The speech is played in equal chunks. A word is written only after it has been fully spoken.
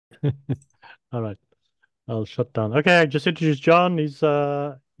All right. I'll shut down. Okay, I just introduced John. He's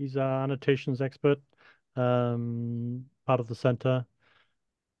our annotations expert, part of the center.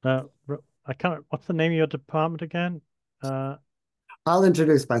 I can't. What's the name of your department again? Uh, I'll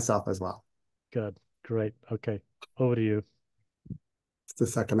introduce myself as well. Good. Great. Okay. Over to you. Just a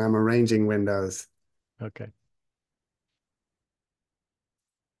second, I'm arranging windows. Okay.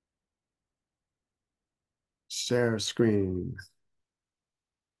 Share screen.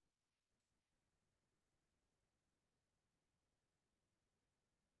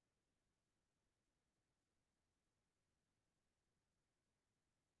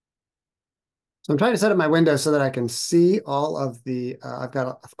 So I'm trying to set up my window so that I can see all of the, I've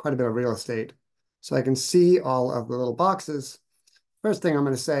got quite a bit of real estate. So I can see all of the little boxes. First thing I'm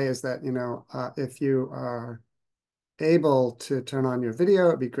going to say is that, if you are able to turn on your video,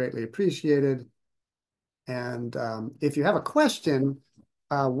 it'd be greatly appreciated. And if you have a question,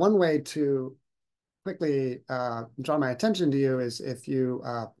 one way to quickly draw my attention to you is if you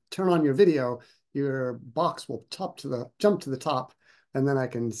turn on your video, your box will jump to the top, and then I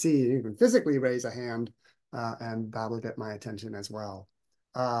can see you can physically raise a hand, and that'll get my attention as well.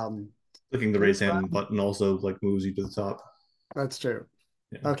 Um, Clicking the raise hand button also like moves you to the top. that's true.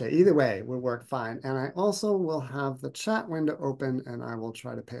 Yeah. Okay, either way will work fine. And I also will have the chat window open, and I will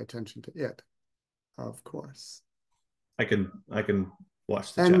try to pay attention to it, of course. I can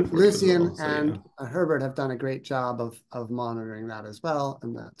watch the chat And for you as Lucian well. So and yeah. Herbert have done a great job of monitoring that as well,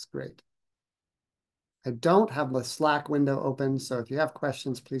 and that's great. I don't have the Slack window open, so if you have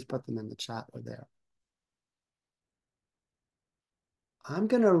questions, please put them in the chat or there. I'm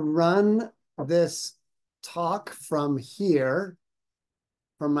going to run this talk from here,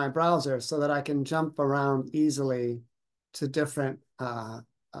 from my browser, so that I can jump around easily to different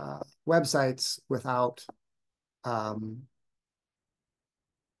websites without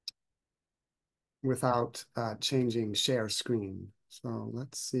changing share screen. So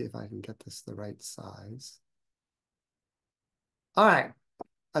let's see if I can get this the right size. All right.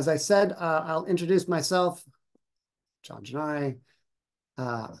 As I said, I'll introduce myself, John Gennari.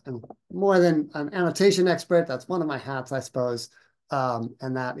 I'm more than an annotation expert. That's one of my hats, I suppose.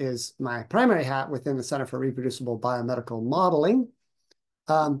 And that is my primary hat within the Center for Reproducible Biomedical Modeling.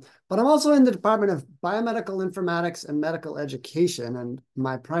 But I'm also in the Department of Biomedical Informatics and Medical Education, and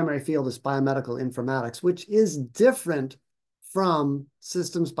my primary field is biomedical informatics, which is different from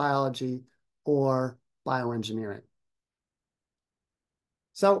systems biology or bioengineering.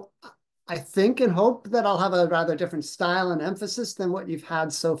 So I think and hope that I'll have a rather different style and emphasis than what you've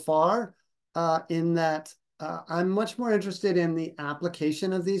had so far, in that I'm much more interested in the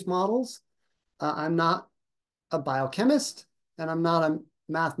application of these models. I'm not a biochemist, and I'm not a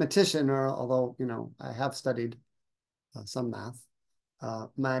mathematician, although, I have studied some math.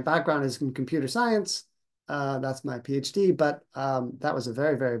 My background is in computer science. That's my PhD, but that was a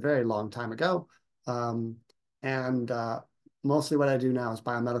very, very, very long time ago. And mostly what I do now is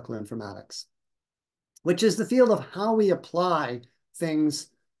biomedical informatics, which is the field of how we apply things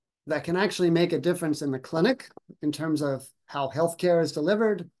that can actually make a difference in the clinic in terms of how healthcare is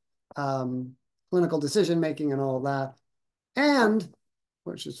delivered, clinical decision-making and all of that. And,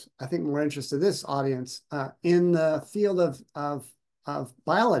 which is, I think, more interest to this audience, in the field of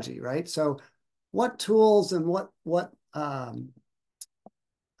biology, right? So what tools and what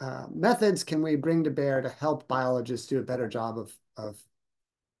methods can we bring to bear to help biologists do a better job of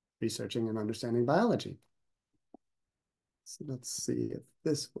researching and understanding biology? So let's see if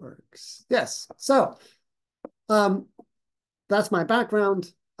this works. Yes. So that's my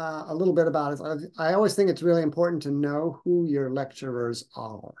background. A little bit about it. I always think it's really important to know who your lecturers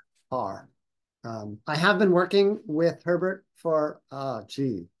are. I have been working with Herbert for,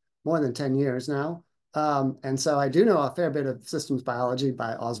 more than 10 years now. And so I do know a fair bit of systems biology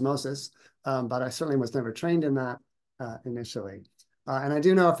by osmosis, but I certainly was never trained in that initially. And I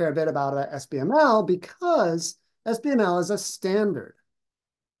do know a fair bit about SBML because SBML is a standard.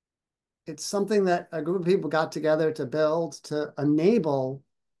 It's something that a group of people got together to build to enable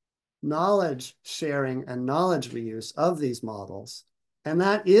knowledge sharing and knowledge reuse of these models. And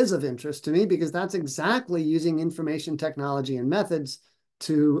that is of interest to me because that's exactly using information technology and methods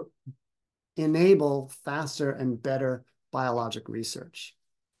to enable faster and better biologic research.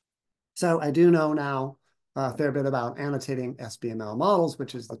 So I do know now a fair bit about annotating SBML models,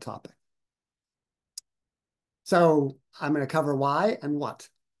 which is the topic. So I'm going to cover why and what.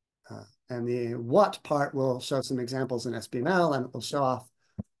 And the what part will show some examples in SBML, and it will show off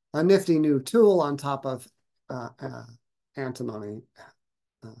a nifty new tool on top of Antimony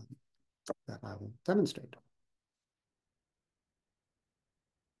that I will demonstrate.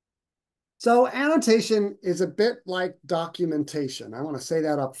 So annotation is a bit like documentation. I want to say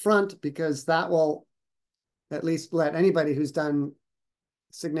that up front because that will at least let anybody who's done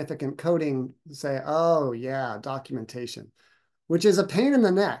significant coding say, oh yeah, documentation, which is a pain in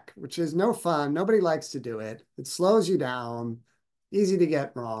the neck, which is no fun. Nobody likes to do it. It slows you down, easy to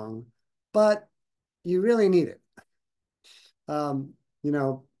get wrong, but you really need it. You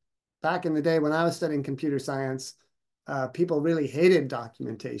know, back in the day when I was studying computer science, people really hated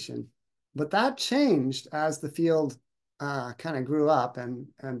documentation, but that changed as the field kind of grew up and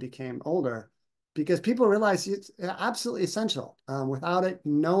became older, because people realized it's absolutely essential. Without it,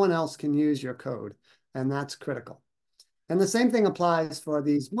 no one else can use your code, and that's critical. And the same thing applies for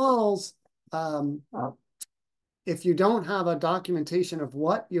these models. If you don't have a documentation of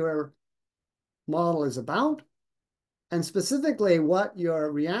what your model is about, and specifically what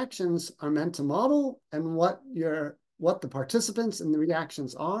your reactions are meant to model and what the participants in the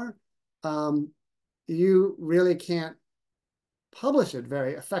reactions are, you really can't publish it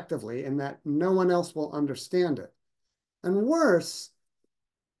very effectively in that no one else will understand it. And worse,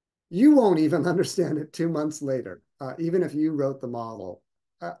 you won't even understand it 2 months later, even if you wrote the model.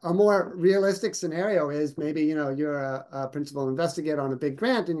 A more realistic scenario is maybe you're a principal investigator on a big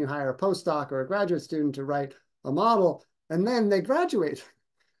grant and you hire a postdoc or a graduate student to write a model, and then they graduate.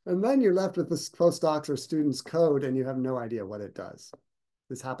 And then you're left with this postdoc's or student's code and you have no idea what it does.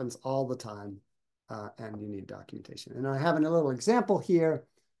 This happens all the time, and you need documentation. And I have a little example here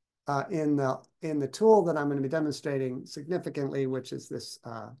in the tool that I'm going to be demonstrating significantly, which is this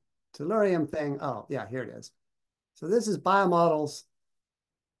tellurium thing. Oh, yeah, here it is. So this is biomodels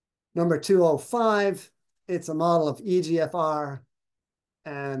number 205. It's a model of EGFR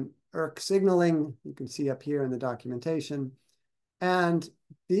and ERK signaling. You can see up here in the documentation. And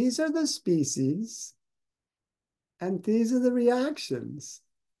these are the species, and these are the reactions.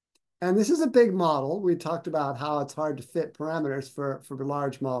 And this is a big model. We talked about how it's hard to fit parameters for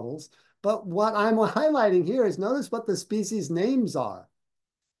large models. But what I'm highlighting here is notice what the species names are.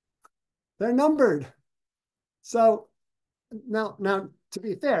 They're numbered. So now, to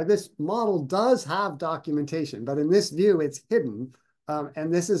be fair, this model does have documentation, but in this view, it's hidden.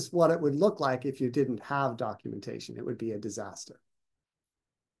 And this is what it would look like if you didn't have documentation. It would be a disaster.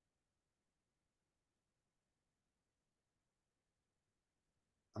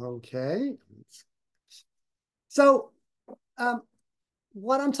 Okay. So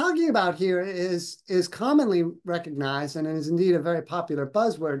what I'm talking about here is commonly recognized and is indeed a very popular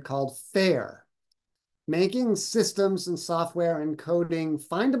buzzword called FAIR, making systems and software and coding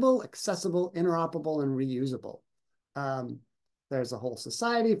findable, accessible, interoperable, and reusable. There's a whole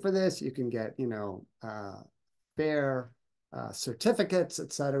society for this. You can get, FAIR certificates,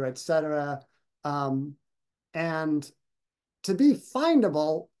 et cetera, et cetera. And to be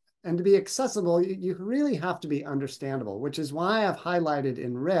findable and to be accessible, you really have to be understandable, which is why I've highlighted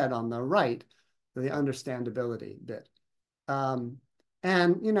in red on the right the understandability bit. And,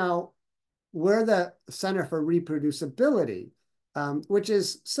 we're the Center for Reproducibility, which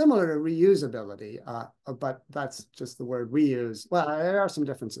is similar to reusability, but that's just the word we use. Well, there are some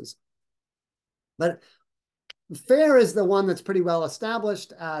differences. But FAIR is the one that's pretty well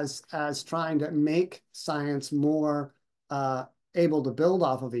established as trying to make science more able to build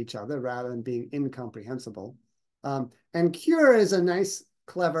off of each other rather than being incomprehensible. And CURE is a nice,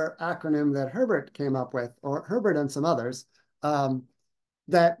 clever acronym that Herbert came up with, or Herbert and some others,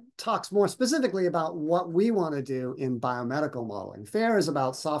 that talks more specifically about what we want to do in biomedical modeling. FAIR is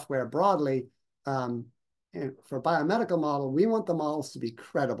about software broadly. And for biomedical model, we want the models to be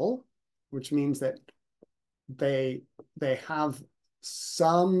credible, which means that they have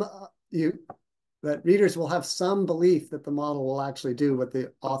some, that readers will have some belief that the model will actually do what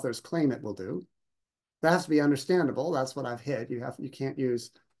the authors claim it will do. That has to be understandable. That's what I've hit. You can't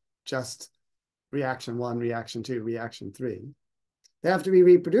use just reaction 1, reaction 2, reaction 3. They have to be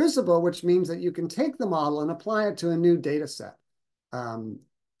reproducible, which means that you can take the model and apply it to a new data set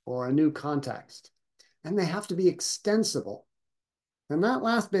or a new context. And they have to be extensible. And that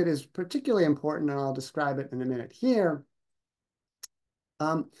last bit is particularly important, and I'll describe it in a minute here.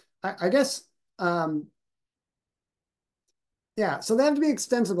 I guess, yeah, so they have to be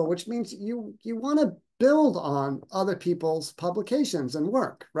extensible, which means you want to build on other people's publications and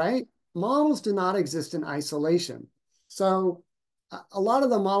work, right? Models do not exist in isolation. So a lot of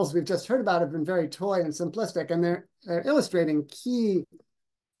the models we've just heard about have been very toy and simplistic, and they're illustrating key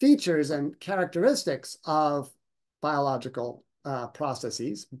features and characteristics of biological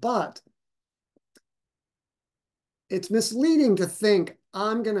processes. But it's misleading to think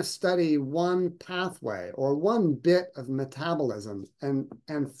I'm going to study one pathway or one bit of metabolism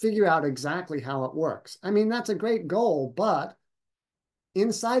and figure out exactly how it works. I mean, that's a great goal, but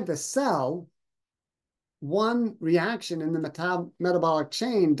inside the cell, one reaction in the metabolic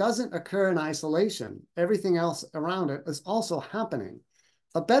chain doesn't occur in isolation. Everything else around it is also happening.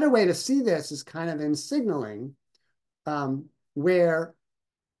 A better way to see this is kind of in signaling, where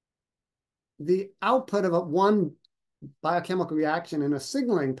the output of one biochemical reaction in a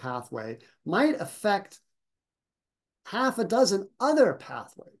signaling pathway might affect half a dozen other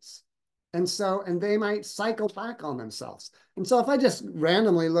pathways. And they might cycle back on themselves. And so if I just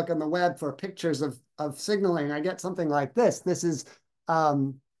randomly look on the web for pictures of signaling, I get something like this. This is,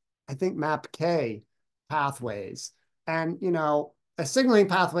 I think, MAPK pathways. And, a signaling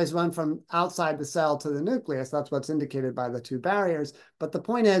pathways run from outside the cell to the nucleus. That's what's indicated by the two barriers. But the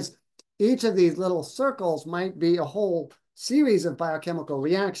point is, each of these little circles might be a whole series of biochemical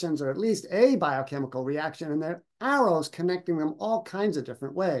reactions, or at least a biochemical reaction, and there are arrows connecting them all kinds of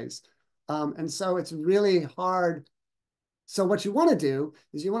different ways. And so it's really hard. So what you want to do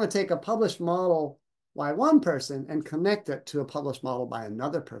is you want to take a published model by one person and connect it to a published model by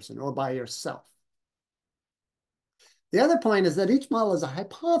another person or by yourself. The other point is that each model is a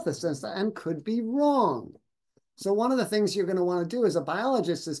hypothesis and could be wrong. So one of the things you're going to want to do as a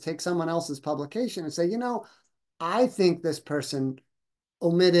biologist is take someone else's publication and say, I think this person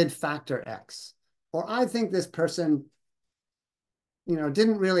omitted factor X, or I think this person,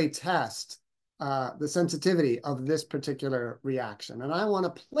 didn't really test the sensitivity of this particular reaction, and I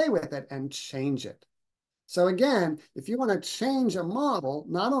want to play with it and change it. So again, if you want to change a model,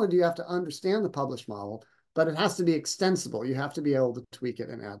 not only do you have to understand the published model, but it has to be extensible. You have to be able to tweak it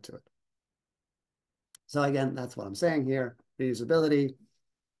and add to it. So again, that's what I'm saying here, reusability.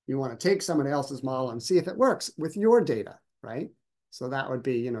 You want to take somebody else's model and see if it works with your data, right? So that would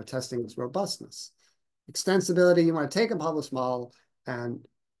be, testing its robustness. Extensibility, you want to take a published model and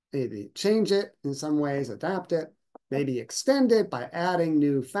maybe change it in some ways, adapt it, maybe extend it by adding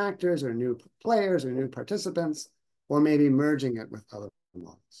new factors or new players or new participants, or maybe merging it with other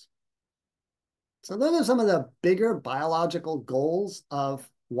models. So those are some of the bigger biological goals of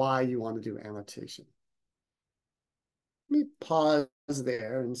why you want to do annotation. Let me pause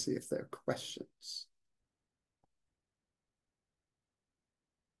there and see if there are questions.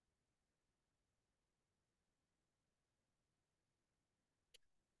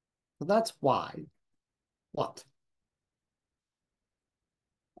 Well, that's why. What?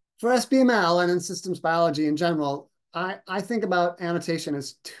 For SBML and in systems biology in general, I think about annotation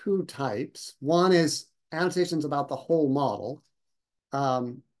as two types. One is annotations about the whole model.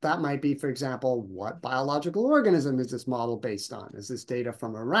 That might be, for example, what biological organism is this model based on? Is this data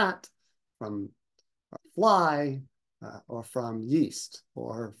from a rat, from a fly, or from yeast,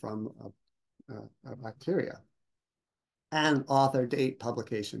 or from a bacteria? And author, date,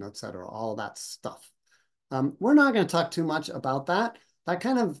 publication, et cetera, all that stuff. We're not going to talk too much about that. That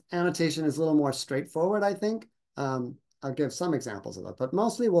kind of annotation is a little more straightforward, I think. I'll give some examples of it, but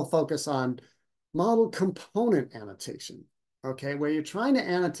mostly we'll focus on model component annotation, okay, where you're trying to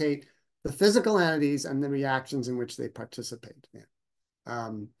annotate the physical entities and the reactions in which they participate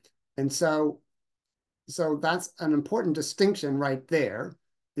in. And so that's an important distinction right there,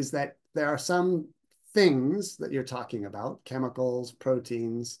 is that there are some things that you're talking about, chemicals,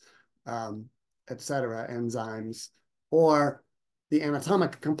 proteins, et cetera, enzymes, or the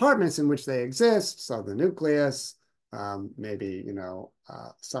anatomic compartments in which they exist. So the nucleus, maybe,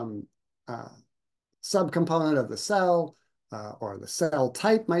 some subcomponent of the cell, or the cell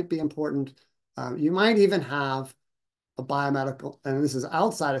type might be important. You might even have a biomedical, and this is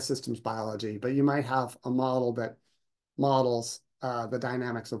outside of systems biology, but you might have a model that models the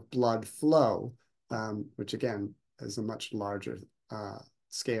dynamics of blood flow, which again is a much larger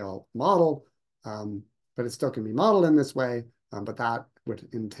scale model, but it still can be modeled in this way, but that would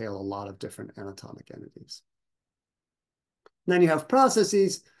entail a lot of different anatomic entities. And then you have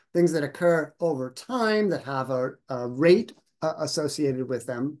processes, things that occur over time that have a rate associated with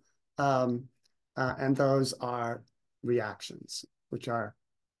them, and those are reactions, which are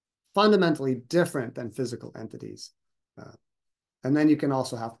fundamentally different than physical entities. And then you can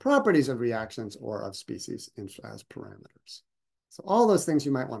also have properties of reactions or of species as parameters. So all those things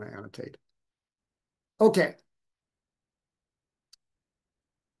you might want to annotate. Okay.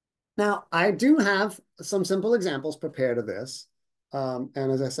 Now, I do have some simple examples prepared of this. And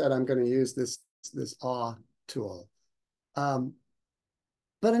as I said, I'm going to use this AW tool.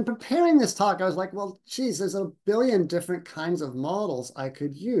 But in preparing this talk, I was like, well, geez, there's a billion different kinds of models I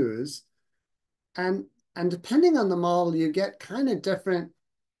could use. And and depending on the model, you get kind of different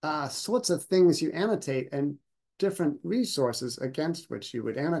sorts of things you annotate and different resources against which you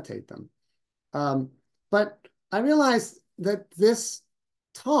would annotate them. But I realized that this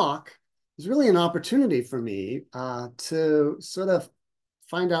talk is really an opportunity for me to sort of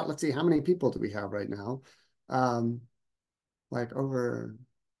find out, let's see, how many people do we have right now? Like over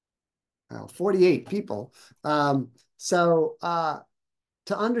 48 people. So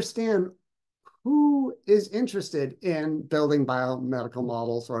to understand who is interested in building biomedical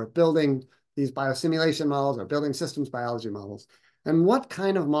models or building these biosimulation models or building systems biology models, and what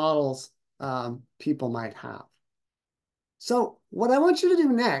kind of models people might have. So what I want you to do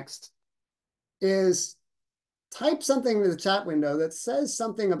next is type something into the chat window that says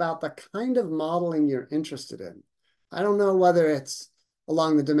something about the kind of modeling you're interested in. I don't know whether it's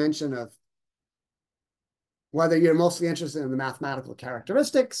along the dimension of whether you're mostly interested in the mathematical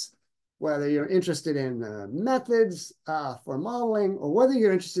characteristics, whether you're interested in methods for modeling, or whether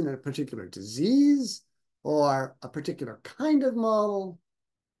you're interested in a particular disease or a particular kind of model.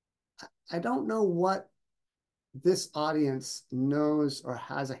 I don't know what this audience knows or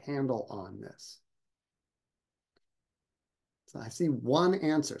has a handle on this. So I see one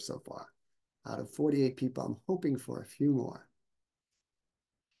answer so far out of 48 people. I'm hoping for a few more.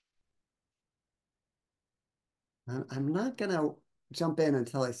 I'm not going to jump in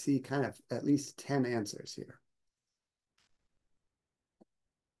until I see kind of at least 10 answers here.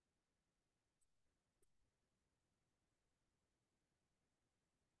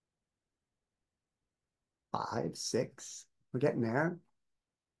 5, 6, we're getting there.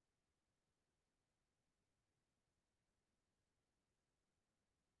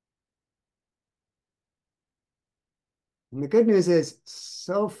 And the good news is,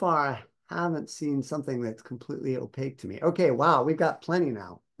 so far, I haven't seen something that's completely opaque to me. Okay, wow, we've got plenty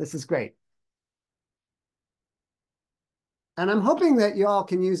now. This is great. And I'm hoping that you all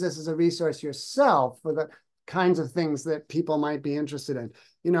can use this as a resource yourself for the kinds of things that people might be interested in.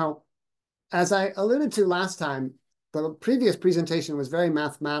 You know, as I alluded to last time, the previous presentation was very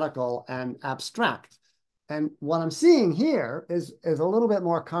mathematical and abstract. And what I'm seeing here is a little bit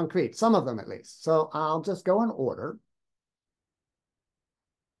more concrete, some of them at least. So I'll just go in order.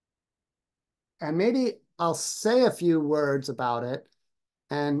 And maybe I'll say a few words about it,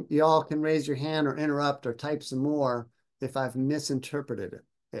 and you all can raise your hand or interrupt or type some more if I've misinterpreted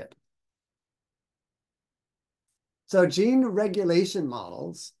it. So gene regulation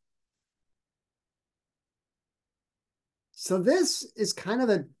models. So this is kind of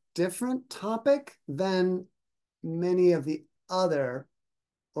a different topic than many of the other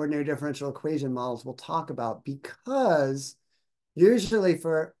ordinary differential equation models we'll talk about, because usually,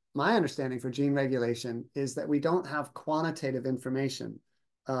 for my understanding for gene regulation, is that we don't have quantitative information.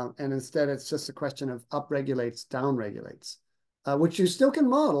 And instead, it's just a question of upregulates, downregulates, which you still can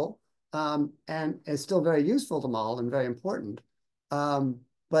model and is still very useful to model and very important,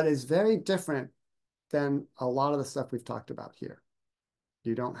 but is very different than a lot of the stuff we've talked about here.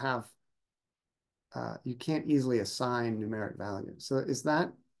 You don't have, you can't easily assign numeric values. So is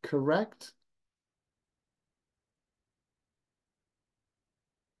that correct?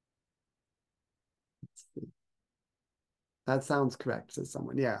 That sounds correct, says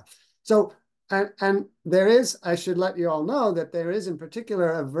someone. Yeah. So, and there is, I should let you all know that there is in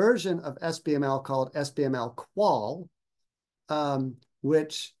particular a version of SBML called SBML Qual,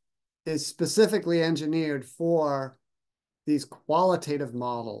 which is specifically engineered for these qualitative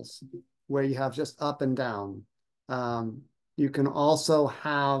models where you have just up and down. You can also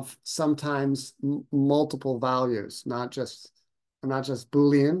have sometimes multiple values, not just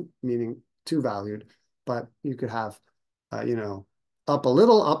Boolean, meaning two valued, but you could have you know, up a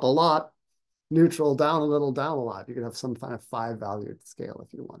little, up a lot, neutral, down a little, down a lot. You could have some kind of 5-valued scale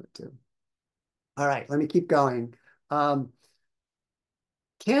if you wanted to. All right, let me keep going.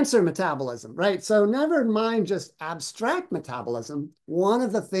 Cancer metabolism, right? So never mind just abstract metabolism. One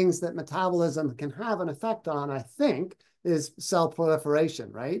of the things that metabolism can have an effect on, I think, is cell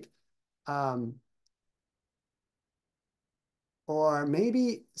proliferation, right? Or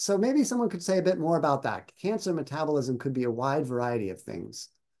maybe, so maybe someone could say a bit more about that. Cancer metabolism could be a wide variety of things.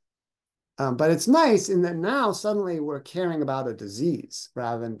 But it's nice in that now suddenly we're caring about a disease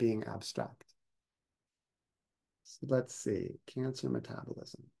rather than being abstract. So let's see, cancer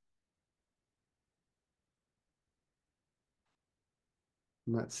metabolism.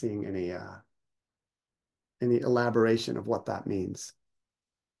 I'm not seeing any elaboration of what that means.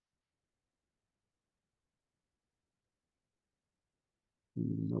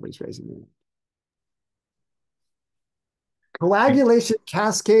 Nobody's raising their hand. Coagulation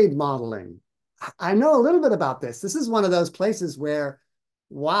cascade modeling. I know a little bit about this. This is one of those places where,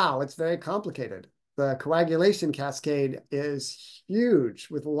 wow, it's very complicated. The coagulation cascade is huge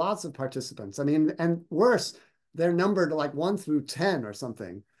with lots of participants. I mean, and worse, they're numbered like 1 through 10 or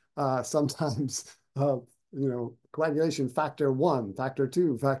something. Sometimes, coagulation factor 1, factor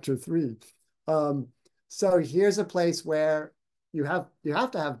 2, factor 3. So here's a place where you have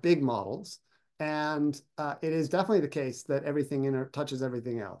to have big models, and it is definitely the case that everything touches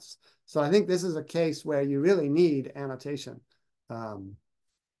everything else. So I think this is a case where you really need annotation.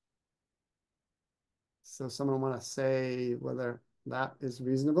 So someone want to say whether that is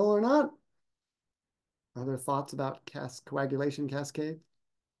reasonable or not? Other thoughts about coagulation cascade?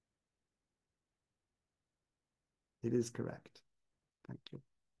 It is correct. Thank you.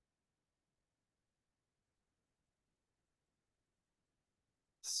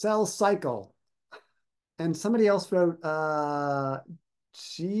 Cell cycle. And somebody else wrote G0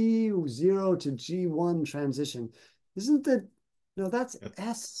 to G1 transition. Isn't the, no, that's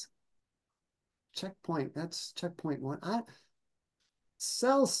S checkpoint. That's checkpoint 1.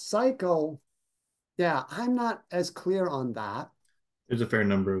 Cell cycle, yeah, I'm not as clear on that. There's a fair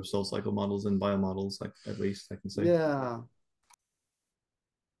number of cell cycle models and biomodels, like at least I can say. Yeah.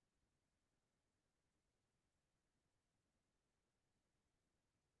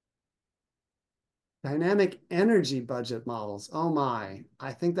 Dynamic energy budget models. Oh my,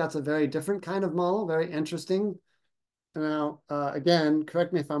 I think that's a very different kind of model, very interesting. Now, again,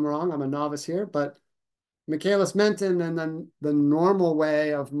 correct me if I'm wrong, I'm a novice here, but Michaelis Menten and then the normal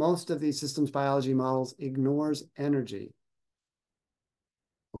way of most of these systems biology models ignores energy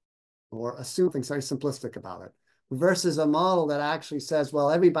or assumes something very simplistic about it, versus a model that actually says, well,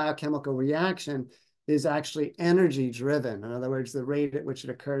 every biochemical reaction is actually energy driven. In other words, the rate at which it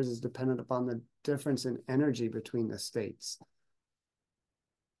occurs is dependent upon the difference in energy between the states.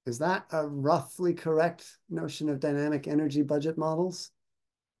 Is that a roughly correct notion of dynamic energy budget models?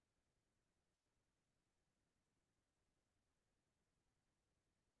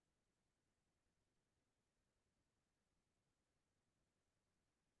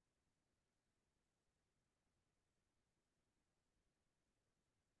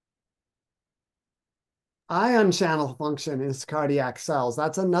 Ion channel function is cardiac cells.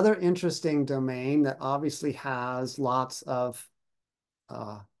 That's another interesting domain that obviously has lots of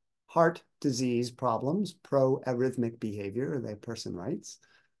heart disease problems, pro-arrhythmic behavior, the person writes.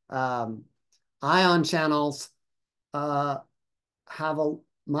 Ion channels my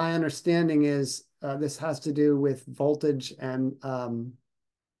understanding is this has to do with voltage and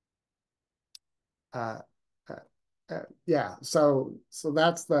yeah, so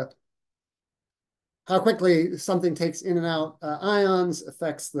that's how quickly something takes in and out ions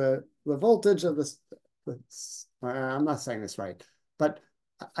affects the voltage of the I'm not saying this right, but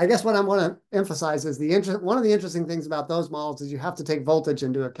I guess what I want to emphasize is one of the interesting things about those models is you have to take voltage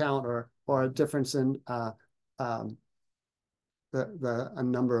into account or a difference in a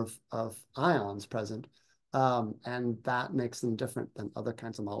number of ions present. And that makes them different than other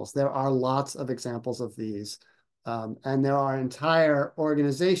kinds of models. There are lots of examples of these. And there are entire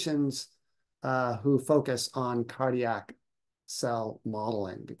organizations who focus on cardiac cell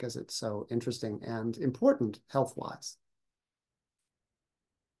modeling because it's so interesting and important health-wise.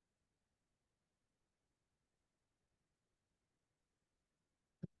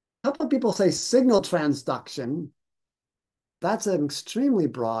 A couple of people say signal transduction. That's an extremely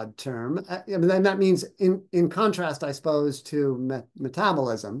broad term. And that means in contrast, I suppose, to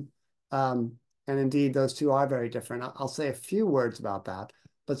metabolism. And indeed, those two are very different. I'll say a few words about that.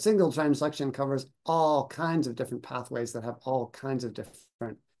 But signal transduction covers all kinds of different pathways that have all kinds of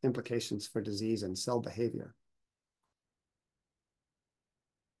different implications for disease and cell behavior.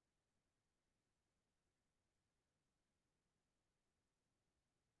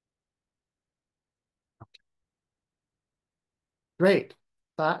 Great.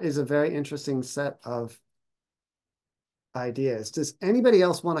 That is a very interesting set of ideas. Does anybody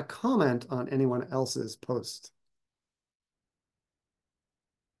else want to comment on anyone else's post?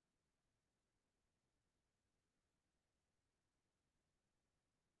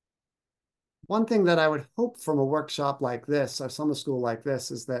 One thing that I would hope from a workshop like this, a summer school like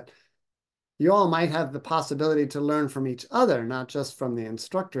this, is that you all might have the possibility to learn from each other, not just from the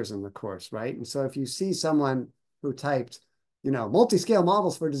instructors in the course, right? And so if you see someone who typed, multi-scale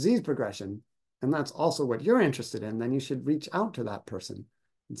models for disease progression, and that's also what you're interested in, then you should reach out to that person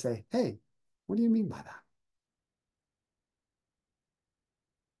and say, hey, what do you mean by that?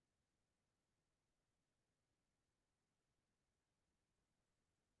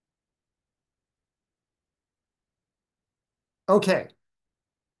 Okay.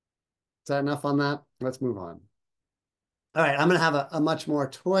 that enough on that? Let's move on. All right, I'm going to have a much more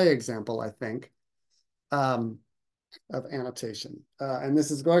toy example, I think, of annotation. And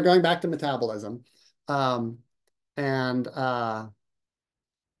this is going back to metabolism. And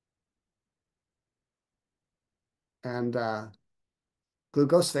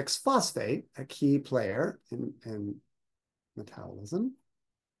glucose 6-phosphate, a key player in metabolism.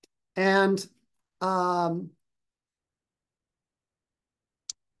 And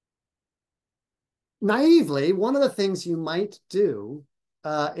naively, one of the things you might do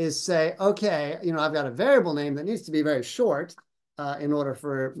is say, okay, I've got a variable name that needs to be very short in order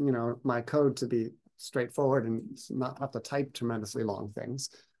for, my code to be straightforward and not have to type tremendously long things.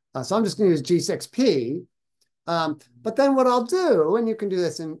 So I'm just going to use G6P. But then what I'll do, and you can do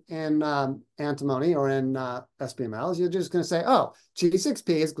this in Antimony or in SBML, is you're just going to say, oh, G6P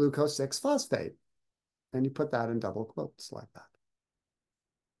is glucose 6-phosphate. And you put that in double quotes like that.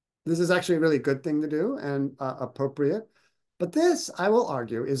 This is actually a really good thing to do and appropriate. But this, I will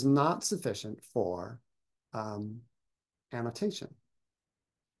argue, is not sufficient for annotation.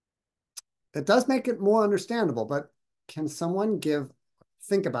 It does make it more understandable, but can someone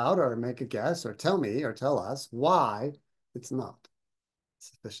think about or make a guess or tell me or tell us why it's not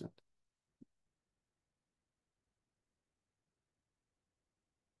sufficient?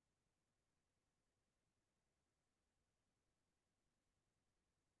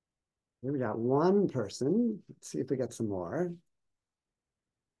 Here we got one person. Let's see if we get some more.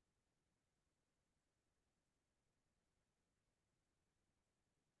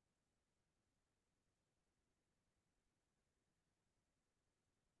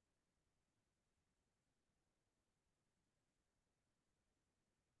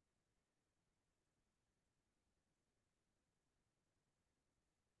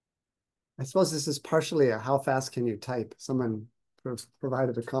 I suppose this is partially a how fast can you type. Someone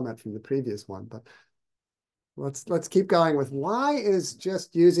provided a comment from the previous one, but let's keep going with why is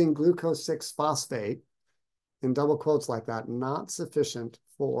just using glucose 6-phosphate in double quotes like that not sufficient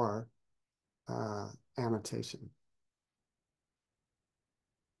for annotation?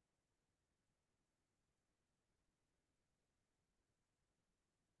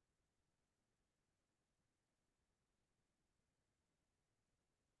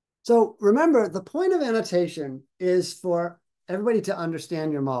 So remember, the point of annotation is for everybody to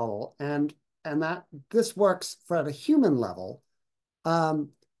understand your model, and that this works for at a human level.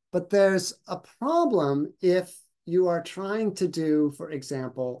 But there's a problem if you are trying to do, for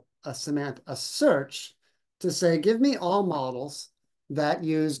example, a search to say, give me all models that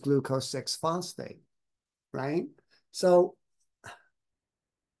use glucose 6-phosphate, right? So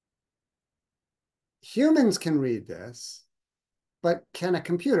humans can read this, but can a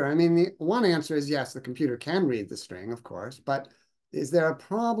computer? I mean, the one answer is yes, the computer can read the string, of course, but is there a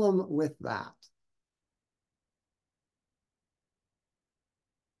problem with that?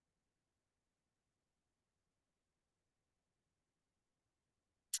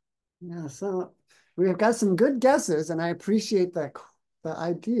 Yeah, so we've got some good guesses, and I appreciate the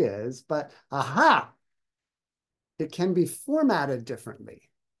ideas, but aha, it can be formatted differently.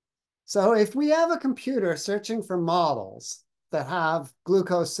 So if we have a computer searching for models that have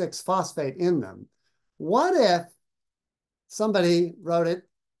glucose 6-phosphate in them, what if somebody wrote it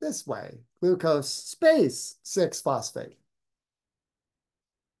this way, glucose space 6-phosphate?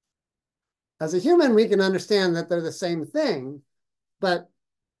 As a human, we can understand that they're the same thing, but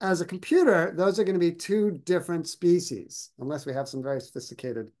as a computer, those are going to be two different species, unless we have some very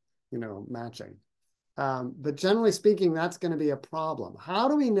sophisticated, matching. But generally speaking, that's going to be a problem. How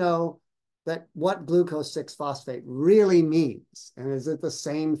do we know that what glucose 6-phosphate really means? And is it the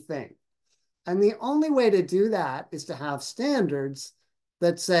same thing? And the only way to do that is to have standards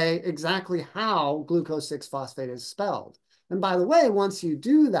that say exactly how glucose 6-phosphate is spelled. And by the way, once you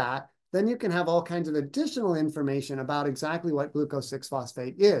do that, then you can have all kinds of additional information about exactly what glucose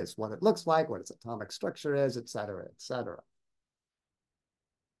 6-phosphate is, what it looks like, what its atomic structure is, et cetera, et cetera.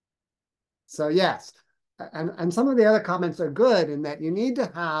 So yes, and some of the other comments are good in that you need to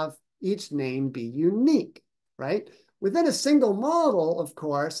have each name be unique, right? Within a single model, of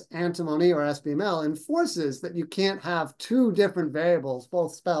course, Antimony or SBML enforces that you can't have two different variables,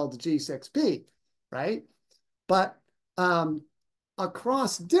 both spelled G6P, right? But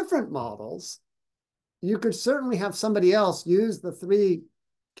across different models, you could certainly have somebody else use the 3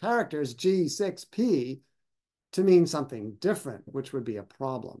 characters G6P to mean something different, which would be a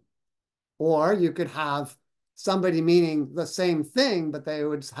problem. Or you could have somebody meaning the same thing, but they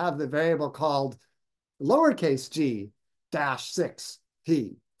would have the variable called lowercase g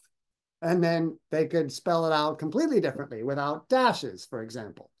 -6p. And then they could spell it out completely differently without dashes, for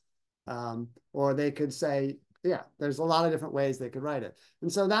example. Or they could say, yeah, there's a lot of different ways they could write it.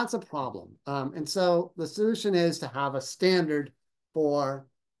 And so that's a problem. And so the solution is to have a standard for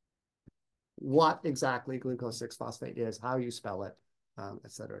what exactly glucose 6-phosphate is, how you spell it,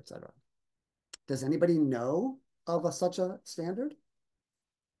 et cetera, et cetera. Does anybody know of such a standard?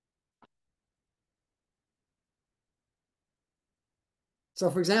 So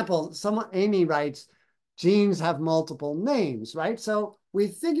for example, Amy writes, genes have multiple names, right? So we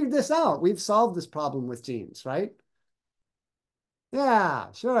figured this out. We've solved this problem with genes, right?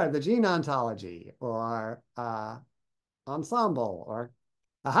 Yeah, sure. The gene ontology or ensemble or,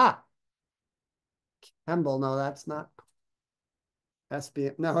 aha, Campbell. No, that's not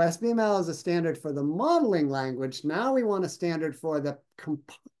SBM. No, SBML is a standard for the modeling language. Now we want a standard for the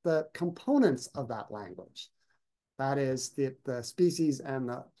components of that language. That is the species and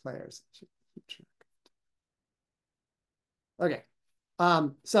the players. Okay.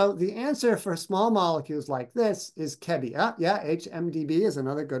 So the answer for small molecules like this is KEBI. Yeah, HMDB is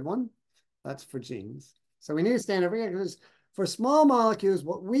another good one. That's for genes. So we need a standard because for small molecules,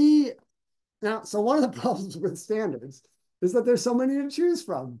 so one of the problems with standards is that there's so many to choose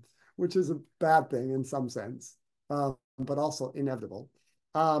from, which is a bad thing in some sense, but also inevitable.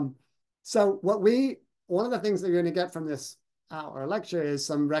 So one of the things that you're going to get from this our lecture is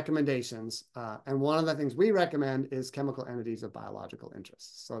some recommendations. And one of the things we recommend is chemical entities of biological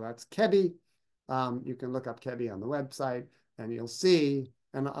interest. So that's KEBI. You can look up KEBI on the website and you'll see,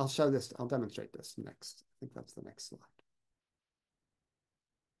 and I'll demonstrate this next. I think that's the next slide.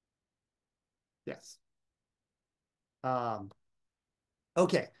 Yes.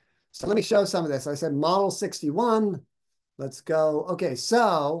 Okay, so let me show some of this. I said model 61. Let's go. Okay,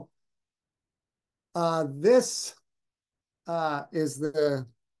 so this is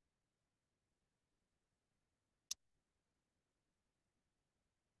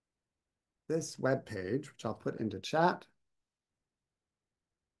this web page, which I'll put into chat,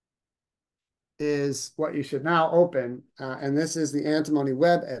 is what you should now open. And this is the Antimony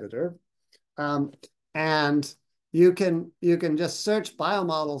Web Editor. And you can just search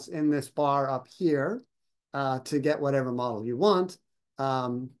biomodels in this bar up here to get whatever model you want.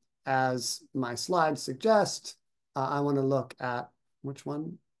 As my slides suggest, I want to look at, which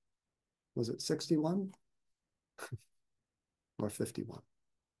one? Was it 61 or 51?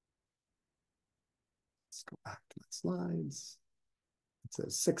 Let's go back to my slides. It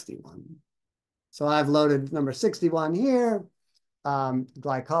says 61. So I've loaded number 61 here,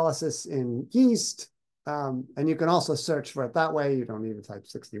 glycolysis in yeast. And you can also search for it that way. You don't need to type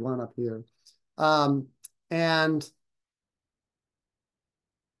 61 up here. And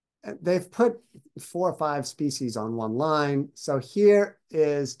they've put 4 or 5 species on one line. So here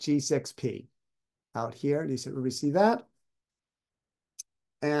is G6P out here. Do you see that?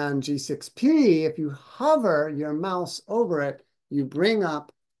 And G6P, if you hover your mouse over it, you bring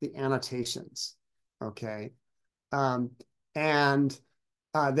up the annotations, okay? There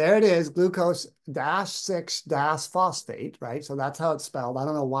it is, glucose -6 phosphate, right? So that's how it's spelled. I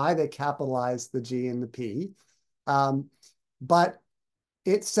don't know why they capitalized the G and the P. But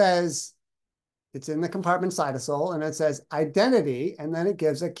it says, it's in the compartment cytosol, and it says identity, and then it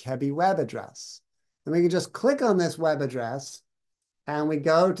gives a KEBI web address. And we can just click on this web address, and we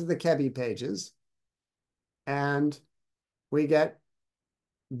go to the KEBI pages, and we get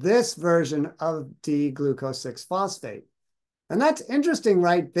this version of D-glucose 6-phosphate. And that's interesting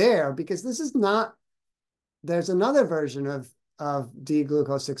right there, because this is not, there's another version of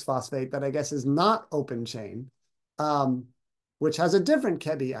D-glucose 6-phosphate that I guess is not open chain, which has a different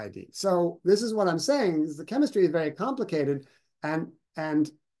KEBI ID. So this is what I'm saying, is the chemistry is very complicated and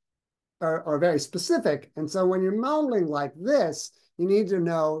or very specific. And so when you're modeling like this, you need to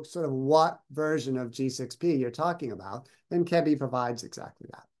know sort of what version of G6P you're talking about, and KEBI provides exactly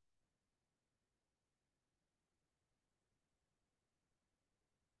that.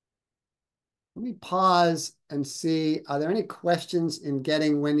 Let me pause and see, are there any questions in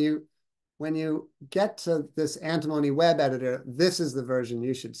getting, when you get to this Antimony Web Editor, this is the version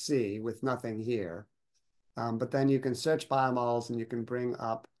you should see with nothing here. But then you can search biomodels and you can bring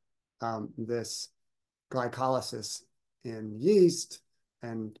up this glycolysis in yeast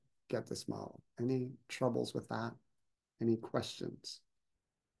and get this model. Any troubles with that? Any questions?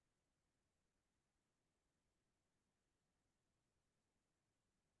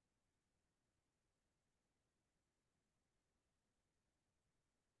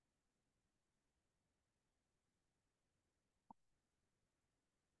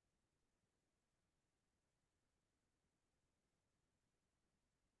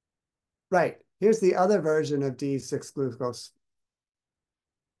 Right. Here's the other version of D6 glucose.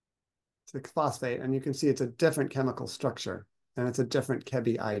 6-phosphate, and you can see it's a different chemical structure, and it's a different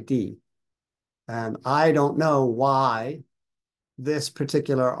Kebi ID. And I don't know why this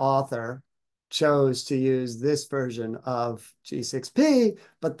particular author chose to use this version of G6P,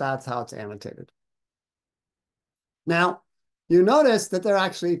 but that's how it's annotated. Now, you notice that there are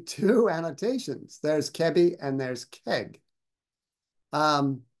actually two annotations. There's Kebi and there's Keg.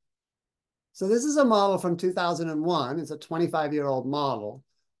 So this is a model from 2001. It's a 25-year-old model.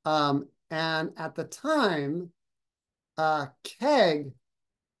 And at the time, Keg,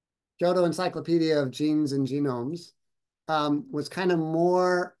 Kyoto Encyclopedia of Genes and Genomes, was kind of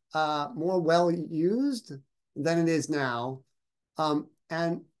more well used than it is now.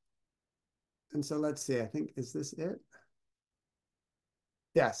 And so let's see, I think, is this it?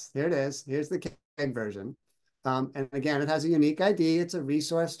 Yes, here it is. Here's the Keg version. And again, it has a unique ID. It's a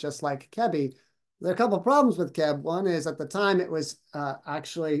resource just like Kebi. There are a couple of problems with Keb. One is at the time it was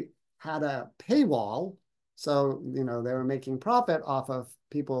actually had a paywall. So, you know, they were making profit off of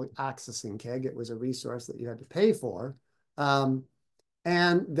people accessing Keg. It was a resource that you had to pay for. And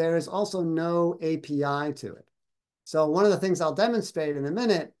there is also no API to it. So one of the things I'll demonstrate in a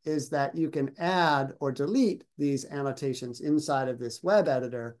minute is that you can add or delete these annotations inside of this web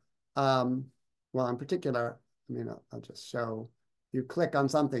editor. Well, in particular, I mean, I'll just show, you click on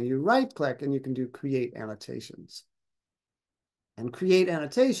something, you right click, and you can do create annotations. And create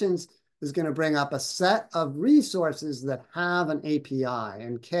annotations is going to bring up a set of resources that have an API,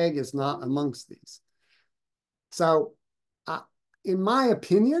 and Keg is not amongst these. So in my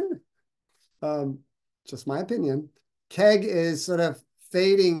opinion, just my opinion, Keg is sort of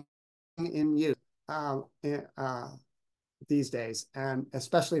fading in use these days, and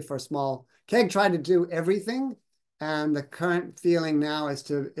especially for small. Keg tried to do everything, and the current feeling now is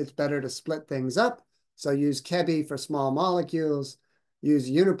it's better to split things up. So use Kebi for small molecules, use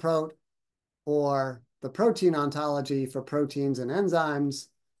UniProt or the protein ontology for proteins and enzymes,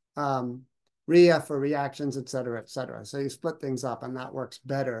 RIA for reactions, et cetera, et cetera. So you split things up, and that works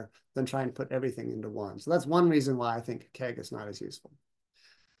better than trying to put everything into one. So that's one reason why I think Keg is not as useful.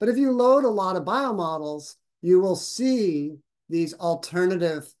 But if you load a lot of biomodels, you will see these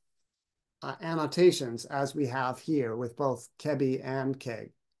alternative annotations as we have here with both Kebi and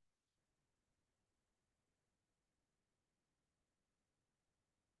Keg.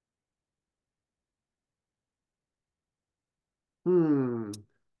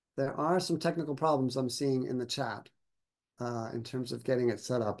 There are some technical problems I'm seeing in the chat in terms of getting it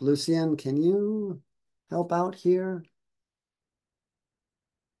set up. Lucian, can you help out here?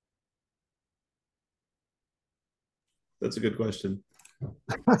 That's a good question.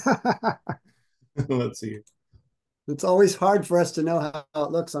 Let's see. It's always hard for us to know how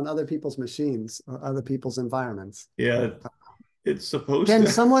it looks on other people's machines or other people's environments. Yeah, it's supposed Can to.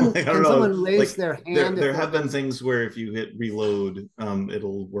 someone like, can someone raise their hand? There have been things where if you hit reload,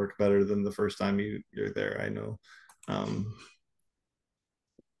 it'll work better than the first time you're there. I know.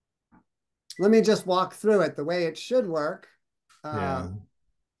 Let me just walk through it. The way it should work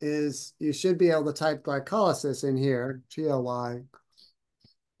is you should be able to type glycolysis in here, GLY.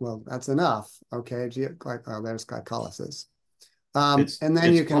 Well, that's enough. Okay, there's glycolysis. And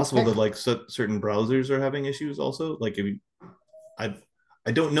then you can. It's possible that like certain browsers are having issues also. Like if you, I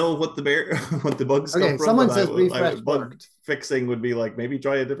don't know what the bugs come from. Someone says refresh bug fixing would be like maybe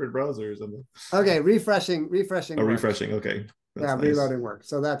try a different browser or something. Okay, refreshing. Oh, refreshing. Okay. That's nice. Reloading works.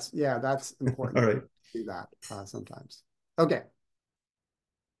 So that's important. All right. Do that sometimes. Okay.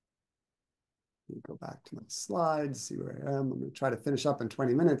 Let me go back to my slides, see where I am. I'm going to try to finish up in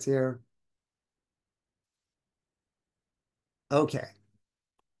 20 minutes here. Okay.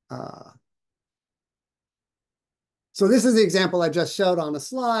 So this is the example I just showed on a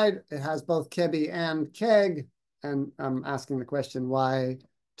slide. It has both Kebi and Keg, and I'm asking the question, why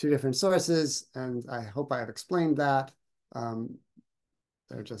two different sources? And I hope I have explained that.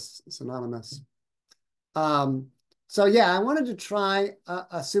 They're just synonymous. So yeah, I wanted to try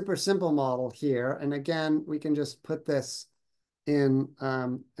a super simple model here. And again, we can just put this in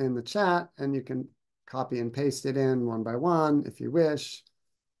the chat, and you can copy and paste it in one by one if you wish.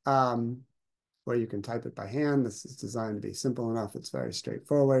 Or you can type it by hand. This is designed to be simple enough. It's very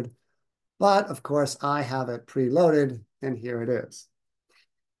straightforward. But of course, I have it preloaded, and here it is.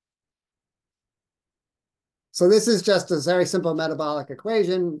 So this is just a very simple metabolic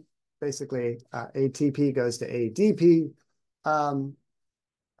equation. Basically, ATP goes to ADP,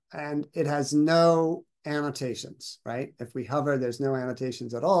 and it has no annotations, right? If we hover, there's no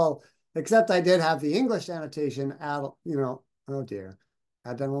annotations at all, except I did have the English annotation, oh dear,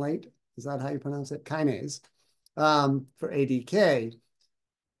 adenylate. Is that how you pronounce it? Kinase for ADK.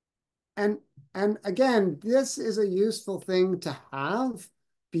 And again, this is a useful thing to have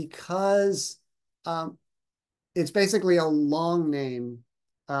because it's basically a long name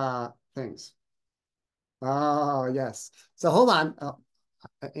things. Oh, yes. So hold on.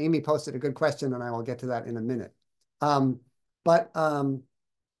 Amy posted a good question, and I will get to that in a minute. But for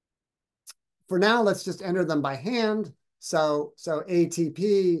now, let's just enter them by hand. So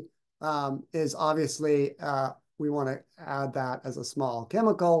ATP is obviously, we want to add that as a small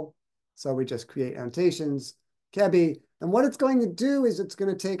chemical. So we just create annotations, Kebi. And what it's going to do is it's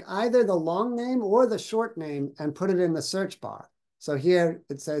going to take either the long name or the short name and put it in the search bar. So here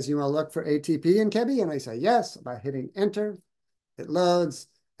it says you want to look for ATP in Kebi, and I say yes by hitting enter. It loads,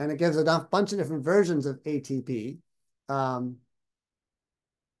 and it gives a bunch of different versions of ATP. And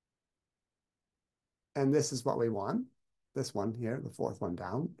this is what we want. This one here, the fourth one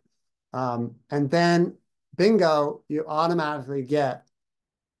down. And then, bingo, you automatically get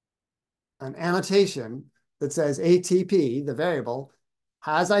an annotation that says ATP, the variable,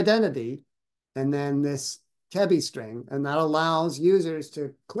 has identity, and then this Kebi string, and that allows users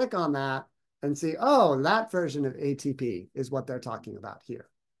to click on that and see, oh, that version of ATP is what they're talking about here.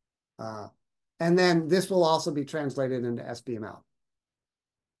 And then this will also be translated into SBML.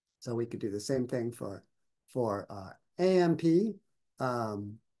 So we could do the same thing for AMP. It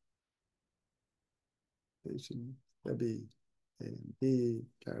should be AMP,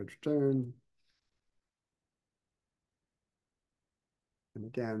 carriage return. And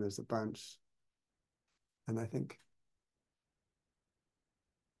again, there's a bunch. And I think,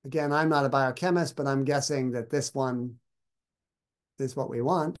 again, I'm not a biochemist, but I'm guessing that this one is what we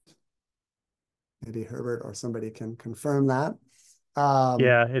want. Maybe Herbert or somebody can confirm that.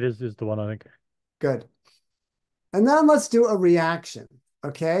 Yeah, it is the one, I think. Good. And then let's do a reaction,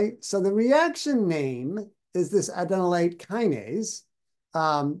 okay? So the reaction name is this adenylate kinase,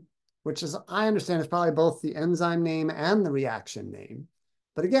 which is, I understand, is probably both the enzyme name and the reaction name.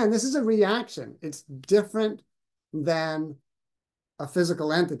 But again, this is a reaction. It's different than a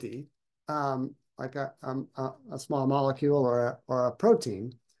physical entity, like a small molecule or a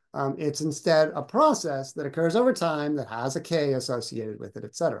protein. It's instead a process that occurs over time that has a K associated with it,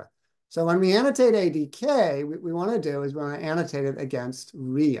 et cetera. So when we annotate ADK, what we want to do is we want to annotate it against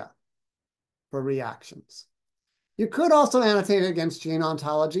RIA for reactions. You could also annotate it against gene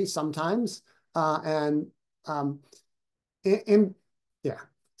ontology sometimes. Yeah.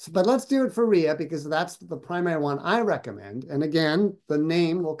 So, but let's do it for RIA because that's the primary one I recommend. And again, the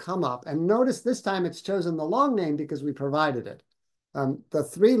name will come up. And notice this time it's chosen the long name because we provided it. The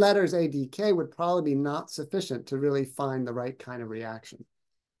 3 letters ADK would probably be not sufficient to really find the right kind of reaction.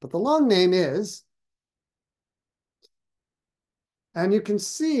 But the long name is, and you can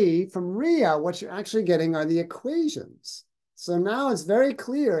see from RIA, what you're actually getting are the equations. So now it's very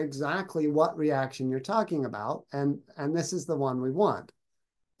clear exactly what reaction you're talking about. And this is the one we want.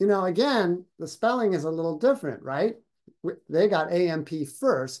 You know, again, the spelling is a little different, right? They got AMP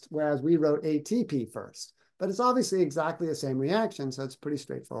first, whereas we wrote ATP first. But it's obviously exactly the same reaction, so it's pretty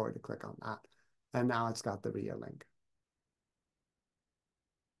straightforward to click on that. And now it's got the RIA link.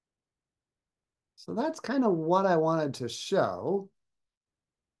 So that's kind of what I wanted to show.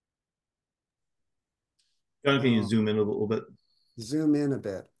 John, can you zoom in a little bit? Zoom in a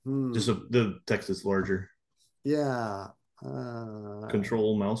bit. Just so the text is larger. Yeah.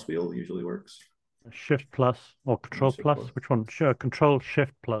 Control mouse wheel usually works. Shift plus or control plus. Which one? Sure, control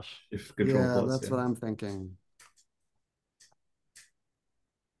shift plus. Control yeah, plus. that's what I'm thinking.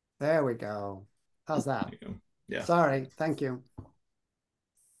 There we go. How's that? Yeah. Sorry. Thank you.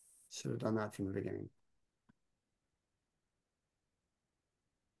 Should have done that from the beginning.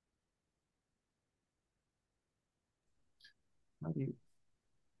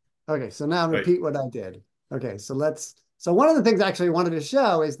 Okay, so now repeat what I did. Okay, so so one of the things I actually wanted to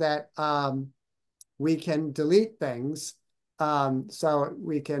show is that we can delete things. So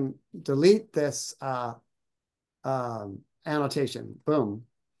we can delete this annotation, boom,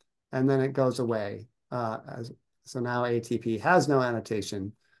 and then it goes away. So now ATP has no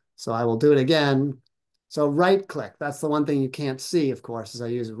annotation. So I will do it again. So right click, that's the one thing you can't see, of course, is I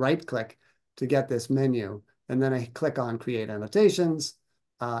use right click to get this menu. And then I click on create annotations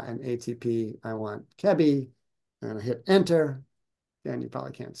and ATP, I want Kebi, and I hit enter. And you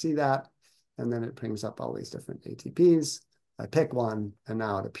probably can't see that. And then it brings up all these different ATPs. I pick one and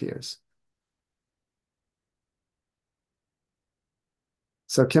now it appears.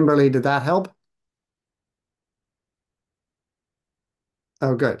 So Kimberly, did that help?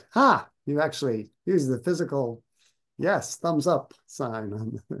 Oh, good. You actually use the physical, yes, thumbs up sign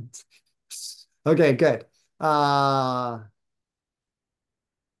on it. Okay, good.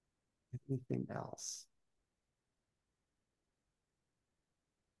 Anything else?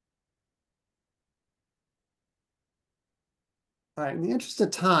 All right, in the interest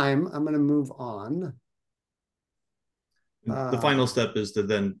of time, I'm going to move on. The final step is to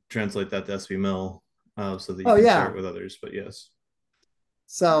then translate that to SVML so that you can share it with others, but yes.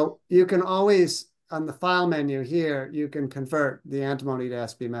 So you can always, on the file menu here, you can convert the antimony to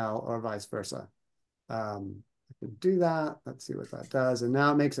SVML or vice versa. I can do that. Let's see what that does. And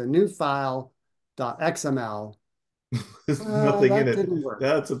now it makes a new file, .xml. There's nothing in it. Didn't work.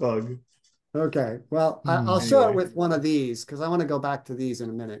 That's a bug. Okay, well, I'll show it with one of these because I want to go back to these in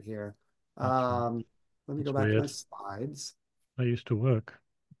a minute here. Let me go back to my slides. I used to work.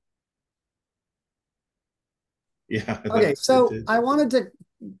 Yeah. Okay, so I wanted to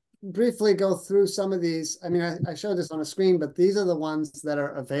briefly go through some of these. I mean, I showed this on a screen, but these are the ones that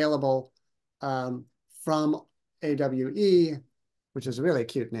are available from AWE, which is a really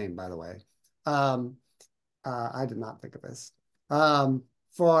cute name, by the way. I did not think of this.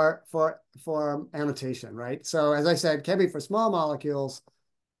 For annotation, right? So as I said, Kebi for small molecules,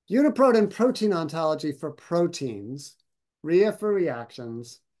 uniprotein protein ontology for proteins, RIA for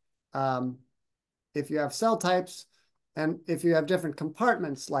reactions. If you have cell types, and if you have different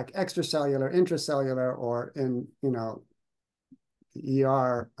compartments like extracellular, intracellular, or in the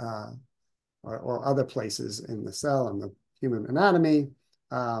ER or other places in the cell and the human anatomy,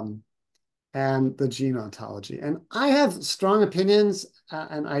 and the gene ontology. And I have strong opinions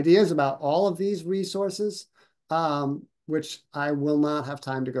and ideas about all of these resources, which I will not have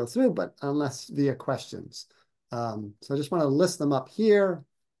time to go through, but unless via questions. So I just want to list them up here.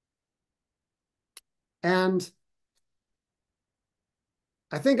 And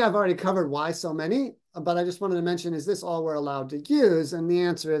I think I've already covered why so many, but I just wanted to mention, is this all we're allowed to use? And the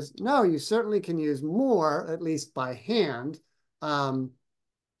answer is no, you certainly can use more, at least by hand.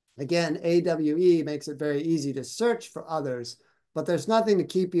 Again, AWE makes it very easy to search for others, but there's nothing to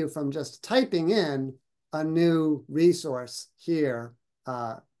keep you from just typing in a new resource here,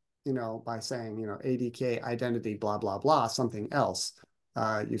 by saying, ADK identity, blah, blah, blah, something else.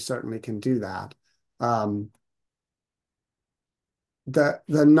 You certainly can do that. The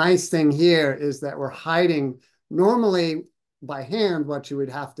nice thing here is that we're hiding. Normally, by hand, what you would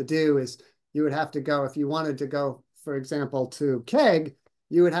have to do is you would have to go, if you wanted to go, for example, to KEGG,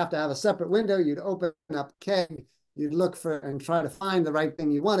 you would have to have a separate window. You'd open up KEGG, you'd look for and try to find the right thing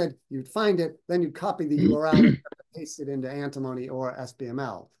you wanted. You'd find it, then you'd copy the URL and paste it into Antimony or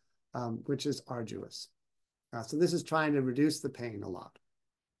SBML, which is arduous. So this is trying to reduce the pain a lot.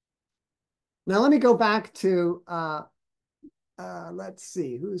 Now let me go back to, let's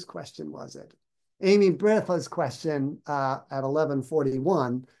see, whose question was it? Amy Britha's question at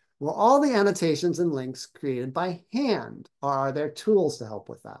 11:41. Were all the annotations and links created by hand, or are there tools to help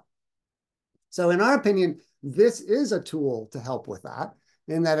with that? So in our opinion, this is a tool to help with that,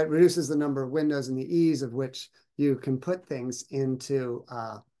 in that it reduces the number of windows and the ease of which you can put things into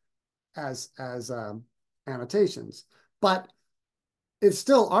as annotations. But it's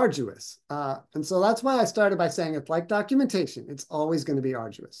still arduous. And so that's why I started by saying it's like documentation. It's always going to be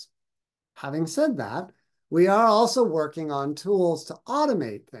arduous. Having said that, we are also working on tools to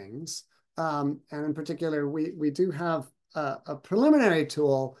automate things. And in particular, we do have a preliminary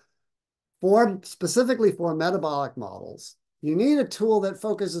tool specifically for metabolic models. You need a tool that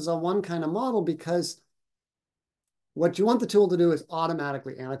focuses on one kind of model because what you want the tool to do is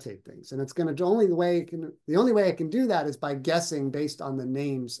automatically annotate things. And it's going to, the only way it can do that is by guessing based on the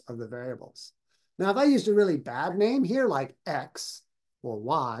names of the variables. Now, if I used a really bad name here, like X or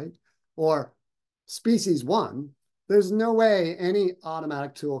Y or species 1, there's no way any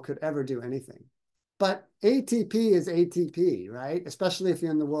automatic tool could ever do anything. But ATP is ATP, right? Especially if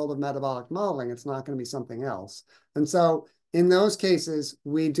you're in the world of metabolic modeling, it's not going to be something else. And so in those cases,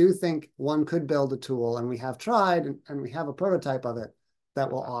 we do think one could build a tool, and we have tried, and we have a prototype of it that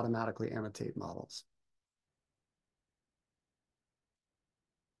will automatically annotate models.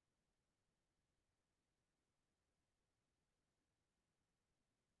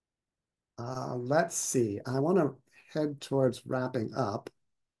 Let's see. I want to head towards wrapping up.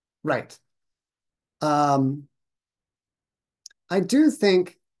 Right. I do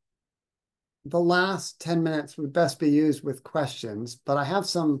think the last 10 minutes would best be used with questions, but I have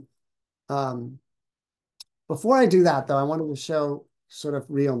some, before I do that though, I wanted to show sort of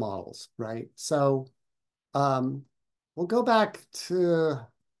real models, right? So we'll go back to,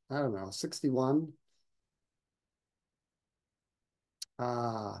 I don't know, 61.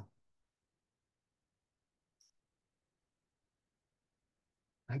 I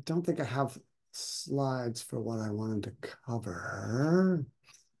don't think I have slides for what I wanted to cover.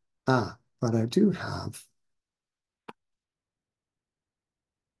 But I do have.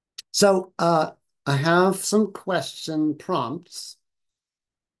 So I have some question prompts,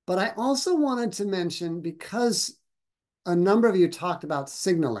 but I also wanted to mention, because a number of you talked about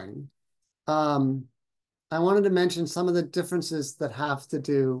signaling, I wanted to mention some of the differences that have to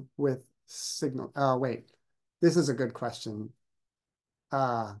do with signal. Oh, wait, this is a good question.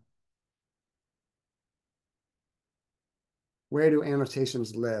 Where do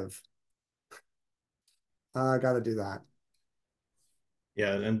annotations live? I got to do that.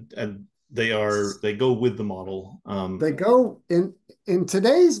 Yeah, and they go with the model. They go in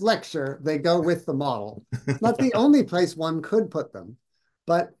today's lecture, they go with the model. It's not the only place one could put them,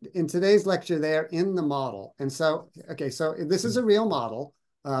 but in today's lecture, they are in the model. And so, okay, so this is a real model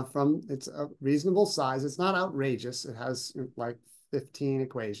it's a reasonable size. It's not outrageous. It has like 15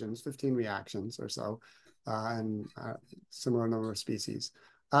 equations, 15 reactions or so, and similar number of species.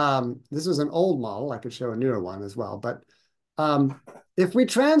 This is an old model. I could show a newer one as well, but if we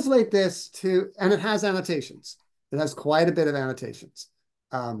translate this and it has annotations, it has quite a bit of annotations.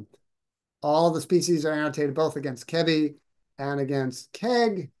 All the species are annotated both against Kebi and against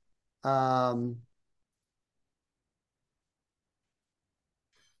Keg. And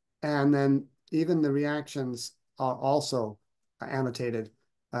then even the reactions are also annotated.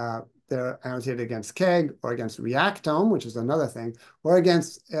 They're annotated against Keg or against reactome, which is another thing, or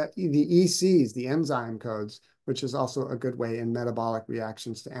against the ECs, the enzyme codes, which is also a good way in metabolic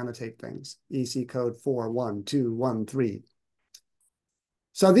reactions to annotate things. EC code 41213.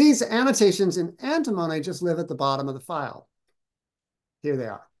 So these annotations in Antimony just live at the bottom of the file. Here they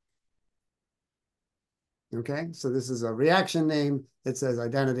are. Okay, so this is a reaction name. It says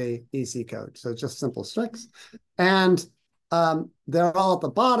identity, EC code. So just simple strings. And they're all at the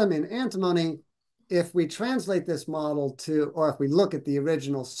bottom in Antimony. If we translate this model or if we look at the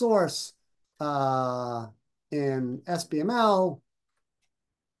original source in SBML,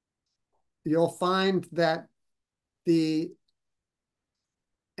 you'll find that the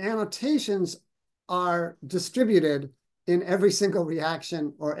annotations are distributed in every single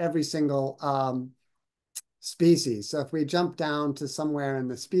reaction or every single species. So if we jump down to somewhere in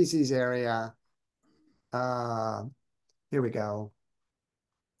the species area, here we go.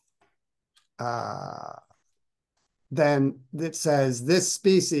 Then it says this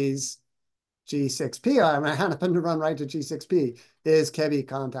species, G6P, I happen to run right to G6P, is Kebi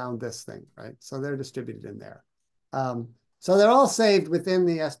compound this thing, right? So they're distributed in there. So they're all saved within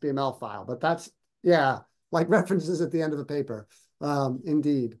the SBML file, but that's, yeah, like references at the end of a paper,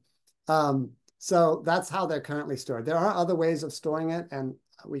 indeed. So that's how they're currently stored. There are other ways of storing it, and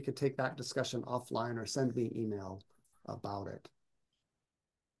we could take that discussion offline or send me an email about it.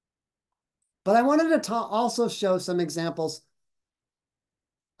 But I wanted to also show some examples.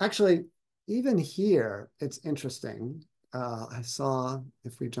 Actually, even here, it's interesting. I saw,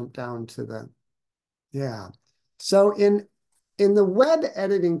 if we jump down to the, yeah. So in the web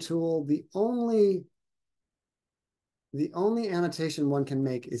editing tool, the only annotation one can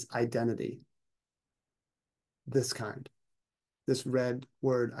make is identity. This kind, this red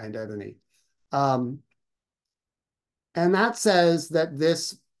word identity. And that says that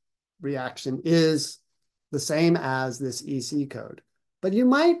this reaction is the same as this EC code. But you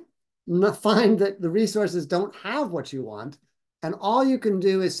might find that the resources don't have what you want. And all you can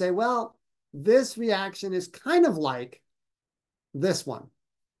do is say, well, this reaction is kind of like this one.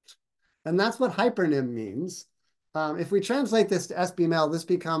 And that's what hypernym means. If we translate this to SBML, this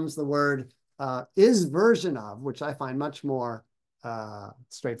becomes the word is version of, which I find much more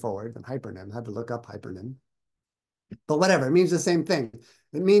straightforward than hypernym. I had to look up hypernym. But whatever, it means the same thing.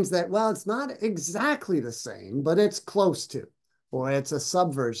 It means that, well, it's not exactly the same, but it's close to, or it's a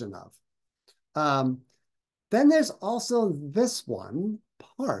subversion of. Then there's also this one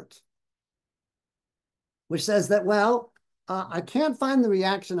part, which says that, well, I can't find the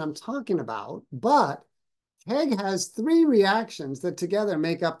reaction I'm talking about, but Keg has 3 reactions that together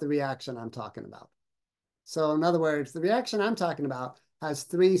make up the reaction I'm talking about. So in other words, the reaction I'm talking about has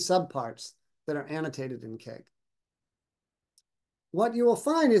 3 subparts that are annotated in Keg. What you will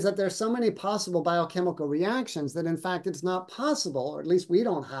find is that there's so many possible biochemical reactions that in fact it's not possible, or at least we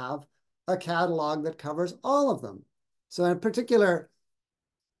don't have a catalog that covers all of them. So in particular,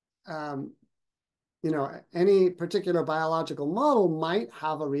 any particular biological model might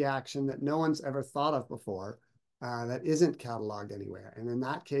have a reaction that no one's ever thought of before that isn't cataloged anywhere. And in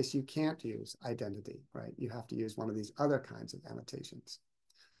that case, you can't use identity, right? You have to use one of these other kinds of annotations.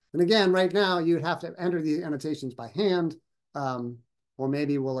 And again, right now, you'd have to enter these annotations by hand, or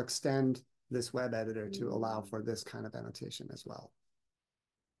maybe we'll extend this web editor to allow for this kind of annotation as well.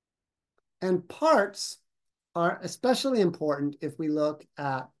 And parts are especially important if we look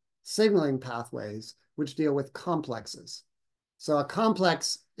at signaling pathways, which deal with complexes. So a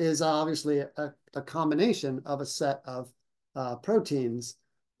complex is obviously a combination of a set of proteins.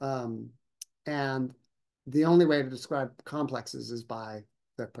 And the only way to describe complexes is by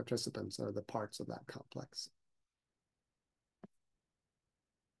the participants or the parts of that complex.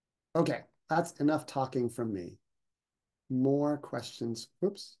 Okay, that's enough talking from me. More questions.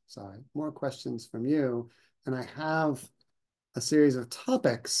 Oops, sorry. More questions from you. And I have a series of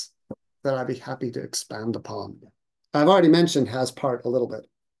topics that I'd be happy to expand upon. I've already mentioned has part a little bit.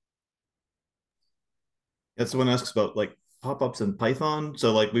 Yeah, someone asks about like pop-ups in Python.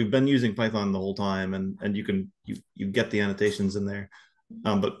 So like we've been using Python the whole time, and you get the annotations in there.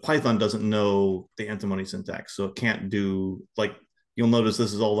 But Python doesn't know the antimony syntax, so it can't do like you'll notice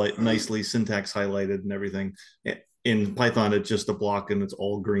this is all like nicely syntax highlighted and everything. In Python, it's just a block and it's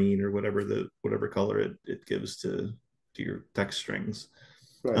all green or whatever color it gives to your text strings.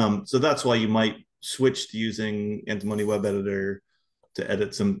 Right. So that's why you might switch to using Antimony Web Editor to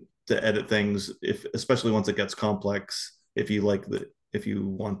edit things, if especially once it gets complex. If you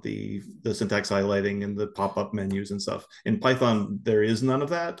want the syntax highlighting and the pop-up menus and stuff. In Python, there is none of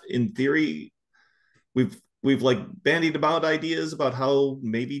that. In theory, we've like bandied about ideas about how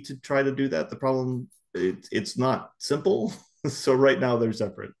maybe to try to do that. The problem, it's not simple. So right now they're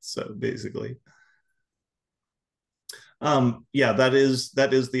separate. So basically, yeah, that is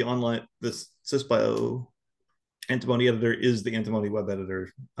the online, this sysbio antimony editor is the antimony web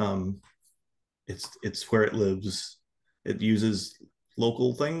editor. It's where it lives. It uses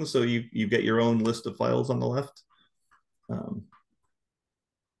local things, so you get your own list of files on the left.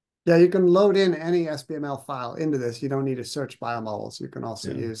 Yeah, you can load in any SBML file into this. You don't need to search biomodels. You can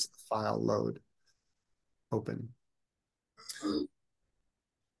also use the file load open.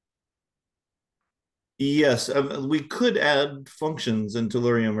 Yes, we could add functions in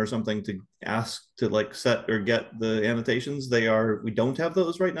Tellurium or something to ask to like set or get the annotations. We don't have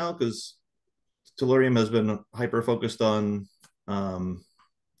those right now because Tellurium has been hyper focused on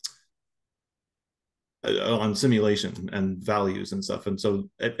simulation and values and stuff. And so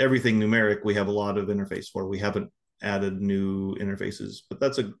everything numeric, we have a lot of interface for. We haven't added new interfaces, but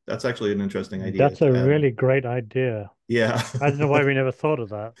that's actually an interesting idea. That's a really great idea. Yeah. I don't know why we never thought of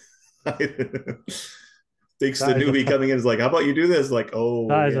that. Thinks the newbie coming in is like, how about you do this? Like, oh,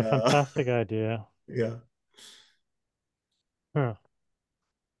 that is a fantastic idea. Yeah. Huh.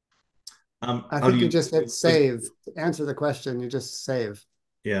 I think you just hit save to answer the question. You just save.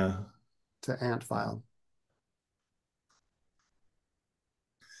 Yeah. To ant file.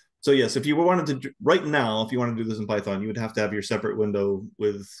 So yes, if you wanted to right now, if you want to do this in Python, you would have to have your separate window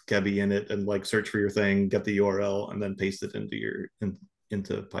with Kebi in it and like search for your thing, get the URL, and then paste it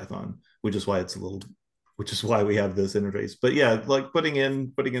into Python, which is why we have this interface. But yeah, like putting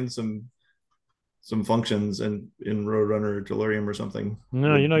in some functions and in Roadrunner or Tellurium or something.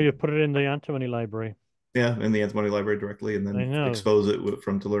 No, you put it in the antimony library. Yeah, in the antimony library directly, and then expose it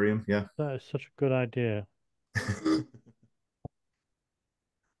from Tellurium. Yeah, that is such a good idea.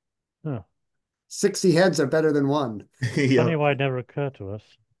 Huh. 60 heads are better than one. Funny why it never occurred to us.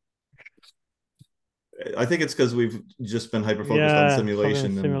 I think it's because we've just been hyper focused on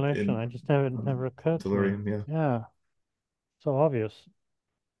simulation. I just never occurred Tellurium, to me. Yeah. So obvious.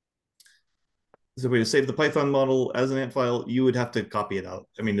 So we save the Python model as an ant file, you would have to copy it out.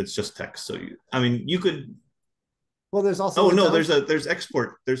 I mean, it's just text. So you could. Well, there's also. Oh no, there's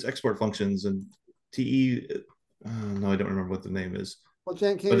export functions and TE. No, I don't remember what the name is. Well,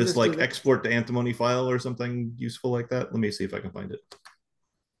 Jen, but it's like export to antimony file or something useful like that. Let me see if I can find it.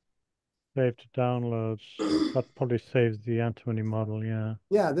 Save to downloads. That probably saves the antimony model. Yeah.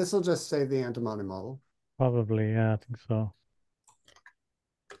 Yeah, this will just save the antimony model. Probably. Yeah, I think so.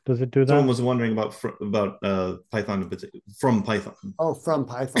 Does it do that? Someone was wondering about Python from Python. Oh, from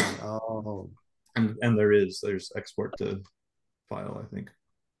Python. Oh. And there's export to file, I think.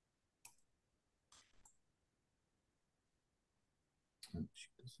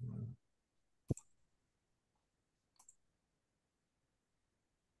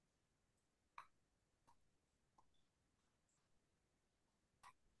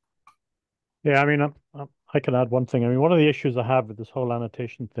 Yeah, I mean, I can add one thing. I mean, one of the issues I have with this whole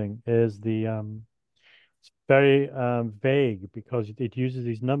annotation thing is it's very vague because it uses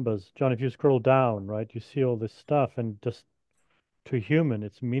these numbers. John, if you scroll down, right, you see all this stuff, and just to human,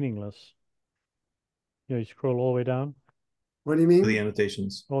 it's meaningless. You scroll all the way down. What do you mean? The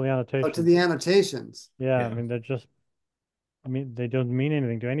annotations. All the annotations. Oh, to the annotations. Yeah, I mean, they don't mean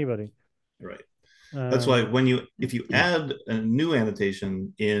anything to anybody. Right. That's why if you add a new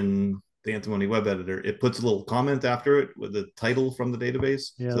annotation in the Antimony Web Editor, it puts a little comment after it with the title from the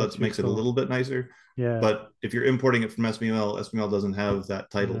database. Yeah, so that makes it a little bit nicer. Yeah. But if you're importing it from SBML, SBML doesn't have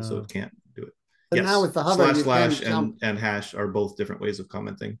that title, so No. it can't do it. But yes, now with the hover, you can jump. and hash are both different ways of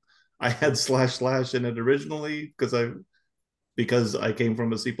commenting. I had / in it originally because I came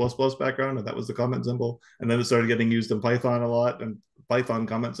from a C++ background and that was the comment symbol. And then it started getting used in Python a lot, and Python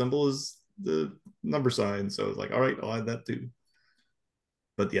comment symbol is the number sign. So it's like, all right, I'll add that too.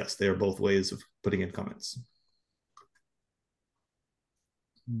 But yes, they are both ways of putting in comments.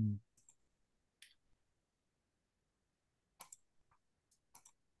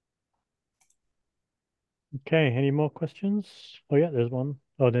 Okay, any more questions? Oh yeah, there's one.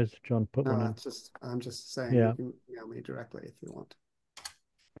 Oh, there's John put one in. I'm just saying Yeah. you can email me directly if you want.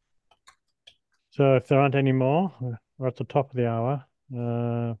 So if there aren't any more, we're at the top of the hour.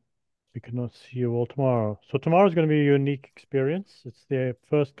 We cannot see you all tomorrow. So tomorrow is going to be a unique experience. It's the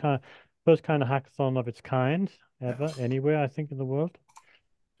first kind of hackathon of its kind ever, anywhere, I think, in the world.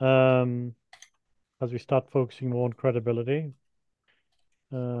 As we start focusing more on credibility.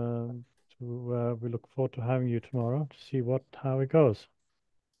 So we look forward to having you tomorrow to see how it goes.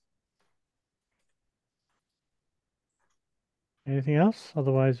 Anything else?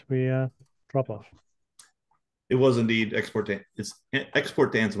 Otherwise, we drop off. It was indeed export to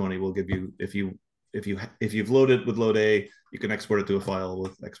Antimony will give you if you've loaded with load A, you can export it to a file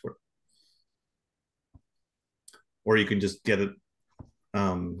with export, or you can just get it.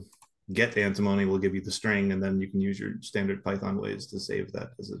 Get Antimony will give you the string, and then you can use your standard Python ways to save that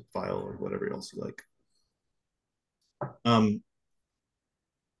as a file or whatever else you like.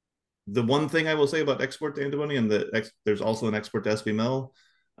 The one thing I will say about export to Antimony, and there's also an export to SBML.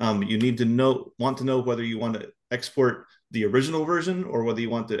 You need to want to know whether you want to export the original version or whether you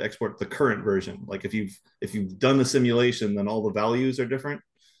want to export the current version. Like if you've done the simulation, then all the values are different.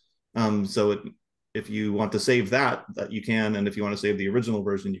 If you want to save that you can, and if you want to save the original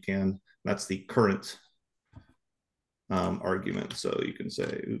version, you can. That's the current argument. So you can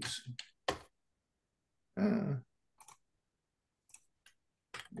say, oops.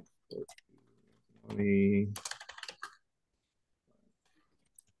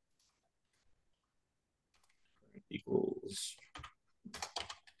 Equals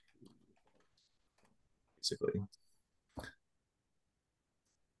basically.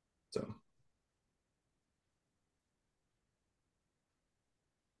 So.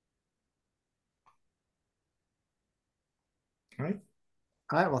 All right.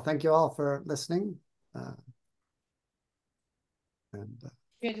 All right. Well, thank you all for listening.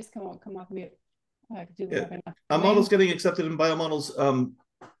 Yeah, just come off mute. Models getting accepted in biomodels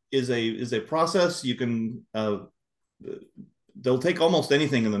is a process. You can they'll take almost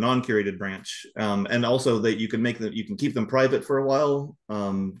anything in the non-curated branch, and also that you can keep them private for a while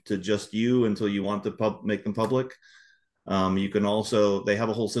to just you until you want to make them public. You can also, they have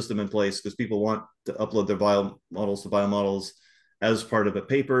a whole system in place because people want to upload their biomodels to biomodels as part of a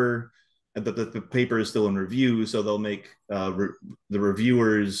paper, but the paper is still in review, so they'll make the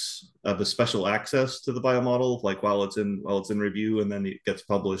reviewers have a special access to the biomodel, like while it's in review, and then it gets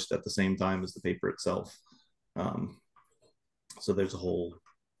published at the same time as the paper itself. So there's a whole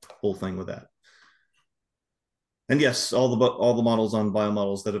thing with that. And yes, all the models on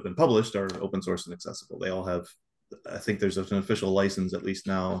biomodels that have been published are open source and accessible. They all have, I think there's an official license at least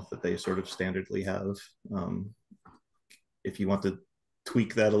now that they sort of standardly have. If you want to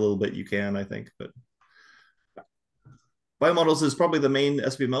tweak that a little bit, you can, I think. But biomodels is probably the main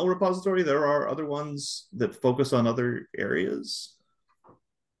SBML repository. There are other ones that focus on other areas.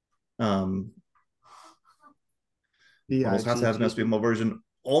 Models have to have an SBML version,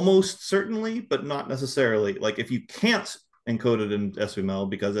 almost certainly, but not necessarily. Like if you can't encode it in SBML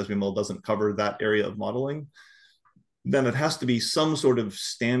because SBML doesn't cover that area of modeling, then it has to be some sort of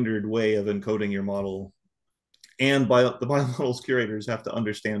standard way of encoding your model. And the biomodels curators have to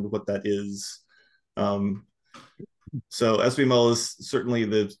understand what that is. So SBML is certainly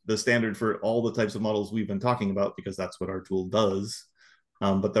the standard for all the types of models we've been talking about, because that's what our tool does.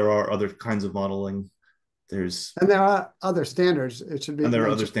 But there are other kinds of modeling. And there are other standards. It should be. And there are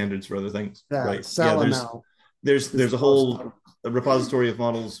other standards for other things. Yeah, right. CellML. There's a whole repository of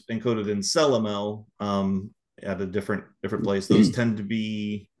models encoded in CellML at a different place. Those tend to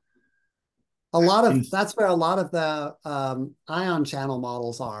be that's where a lot of the ion channel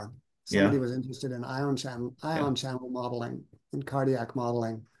models are. Somebody was interested in ion channel modeling and cardiac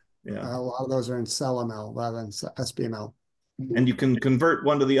modeling. Yeah. A lot of those are in CellML rather than SBML. And you can convert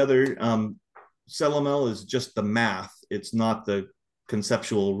one to the other. CellML is just the math. It's not the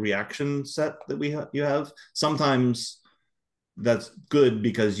conceptual reaction set that you have. Sometimes that's good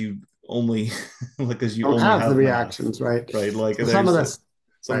because you only because you Don't only have the have reactions, right? right? Like So some of there's this,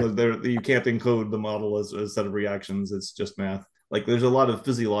 some right. of there you can't encode the model as a set of reactions. It's just math. Like there's a lot of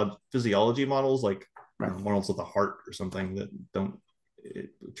physiology models, like Right. models of the heart or something that don't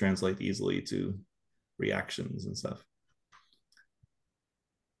translate easily to reactions and stuff.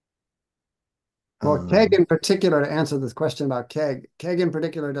 Well, KEGG in particular, to answer this question about KEGG in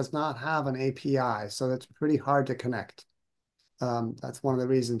particular does not have an API, so it's pretty hard to connect. That's one of the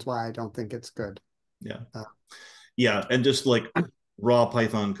reasons why I don't think it's good. Yeah. Yeah, and just like raw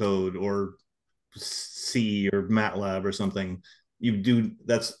Python code or C or MATLAB or something,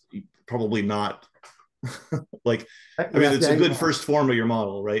 that's probably not like, I mean, it's a good first form of your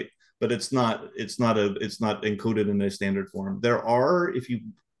model, right? But it's not encoded in a standard form. There are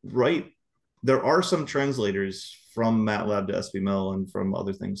some translators from MATLAB to SBML and from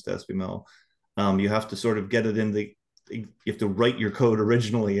other things to SBML. You have to sort of get it in you have to write your code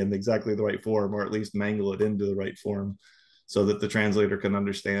originally in exactly the right form, or at least mangle it into the right form so that the translator can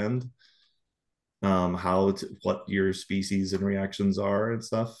understand what your species and reactions are and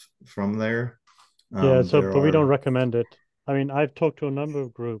stuff from there. Yeah, but we don't recommend it. I mean, I've talked to a number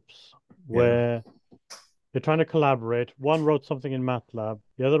of groups where they're trying to collaborate. One wrote something in MATLAB,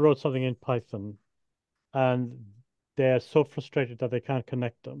 the other wrote something in Python, and they're so frustrated that they can't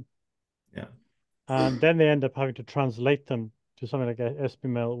connect them. Yeah. And then they end up having to translate them to something like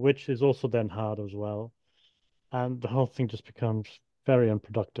SBML, which is also then hard as well. And the whole thing just becomes very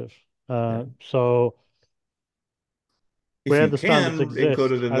unproductive. So if where you the can standards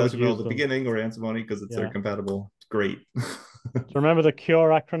encode it exist, in I would SBML use at the them. beginning or Antimony because they're compatible, it's great. So remember the CURE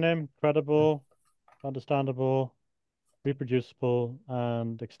acronym: credible, understandable, reproducible,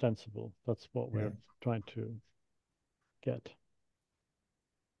 and extensible. That's what we're trying to get.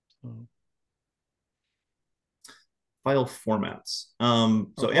 So. File formats.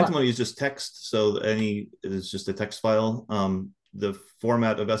 So Antimony is just text. So it's just a text file. The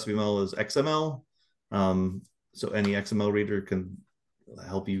format of SBML is XML. So any XML reader can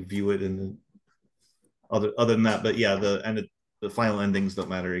help you view it in other than that. But yeah, the file endings don't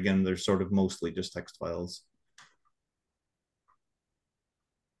matter. Again, they're sort of mostly just text files.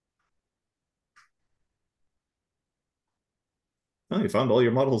 Oh, you found all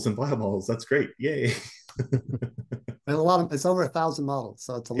your models in biomodels. That's great. Yay. It's over 1,000 models,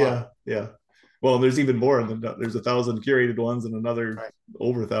 so it's a lot. Yeah. Well, there's even more than that. There's 1,000 curated ones and another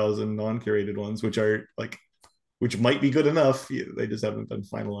over 1,000 non-curated ones, which might be good enough. They just haven't been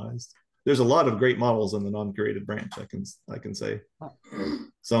finalized. There's a lot of great models in the non-curated branch, I can say.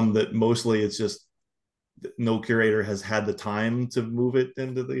 Some that mostly it's just no curator has had the time to move it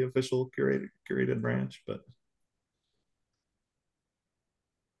into the official curated branch, but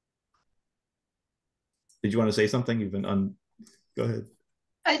did you want to say something? You've been go ahead.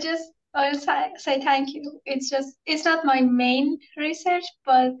 I'll say thank you. It's not my main research,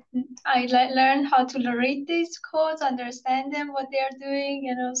 but I learned how to read these codes, understand them, what they are doing,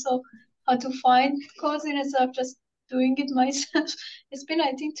 and also how to find codes instead of just doing it myself. It's been,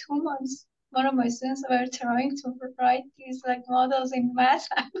 I think, 2 months. One of my students were trying to write these models in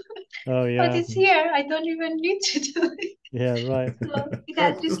MATLAB. Oh yeah. But it's here. I don't even need to do it. Yeah, right. So it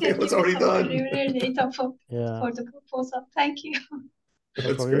at least can give me some preliminary data for the proposal. Thank you.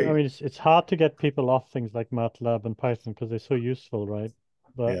 That's great. I mean, it's hard to get people off things like MATLAB and Python because they're so useful, right?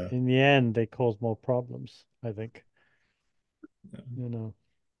 But in the end, they cause more problems, I think.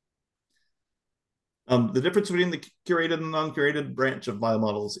 The difference between the curated and non-curated branch of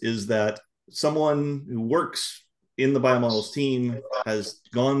biomodels is that someone who works in the biomodels team has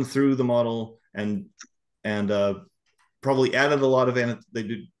gone through the model and probably added a lot of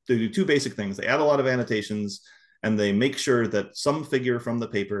they do 2 basic things. They add a lot of annotations and they make sure that some figure from the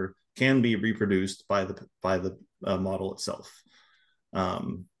paper can be reproduced by the model itself. I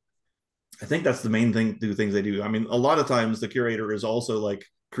think that's the main things they do. I mean, a lot of times the curator is also like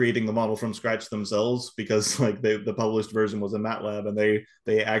creating the model from scratch themselves because like the published version was in MATLAB and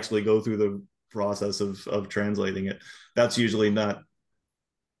they actually go through the process of translating it. That's usually not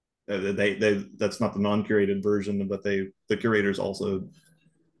that's not the non-curated version, but the curators also,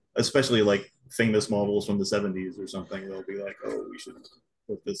 especially like famous models from the 70s or something, they'll be like, oh, we should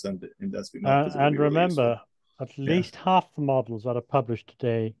put this in SBML. And remember, at least half the models that are published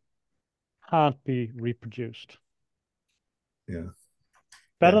today can't be reproduced.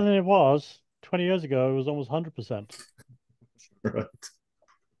 Better than it was 20 years ago. It was almost 100%. Right.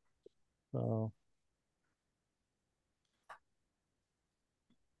 So.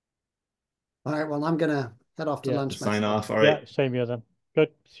 All right. Well, I'm gonna head off to lunch. Sign off. All right. Yeah, same here then. Good.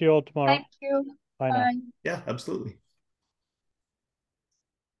 See you all tomorrow. Thank you. Bye now. Yeah, absolutely.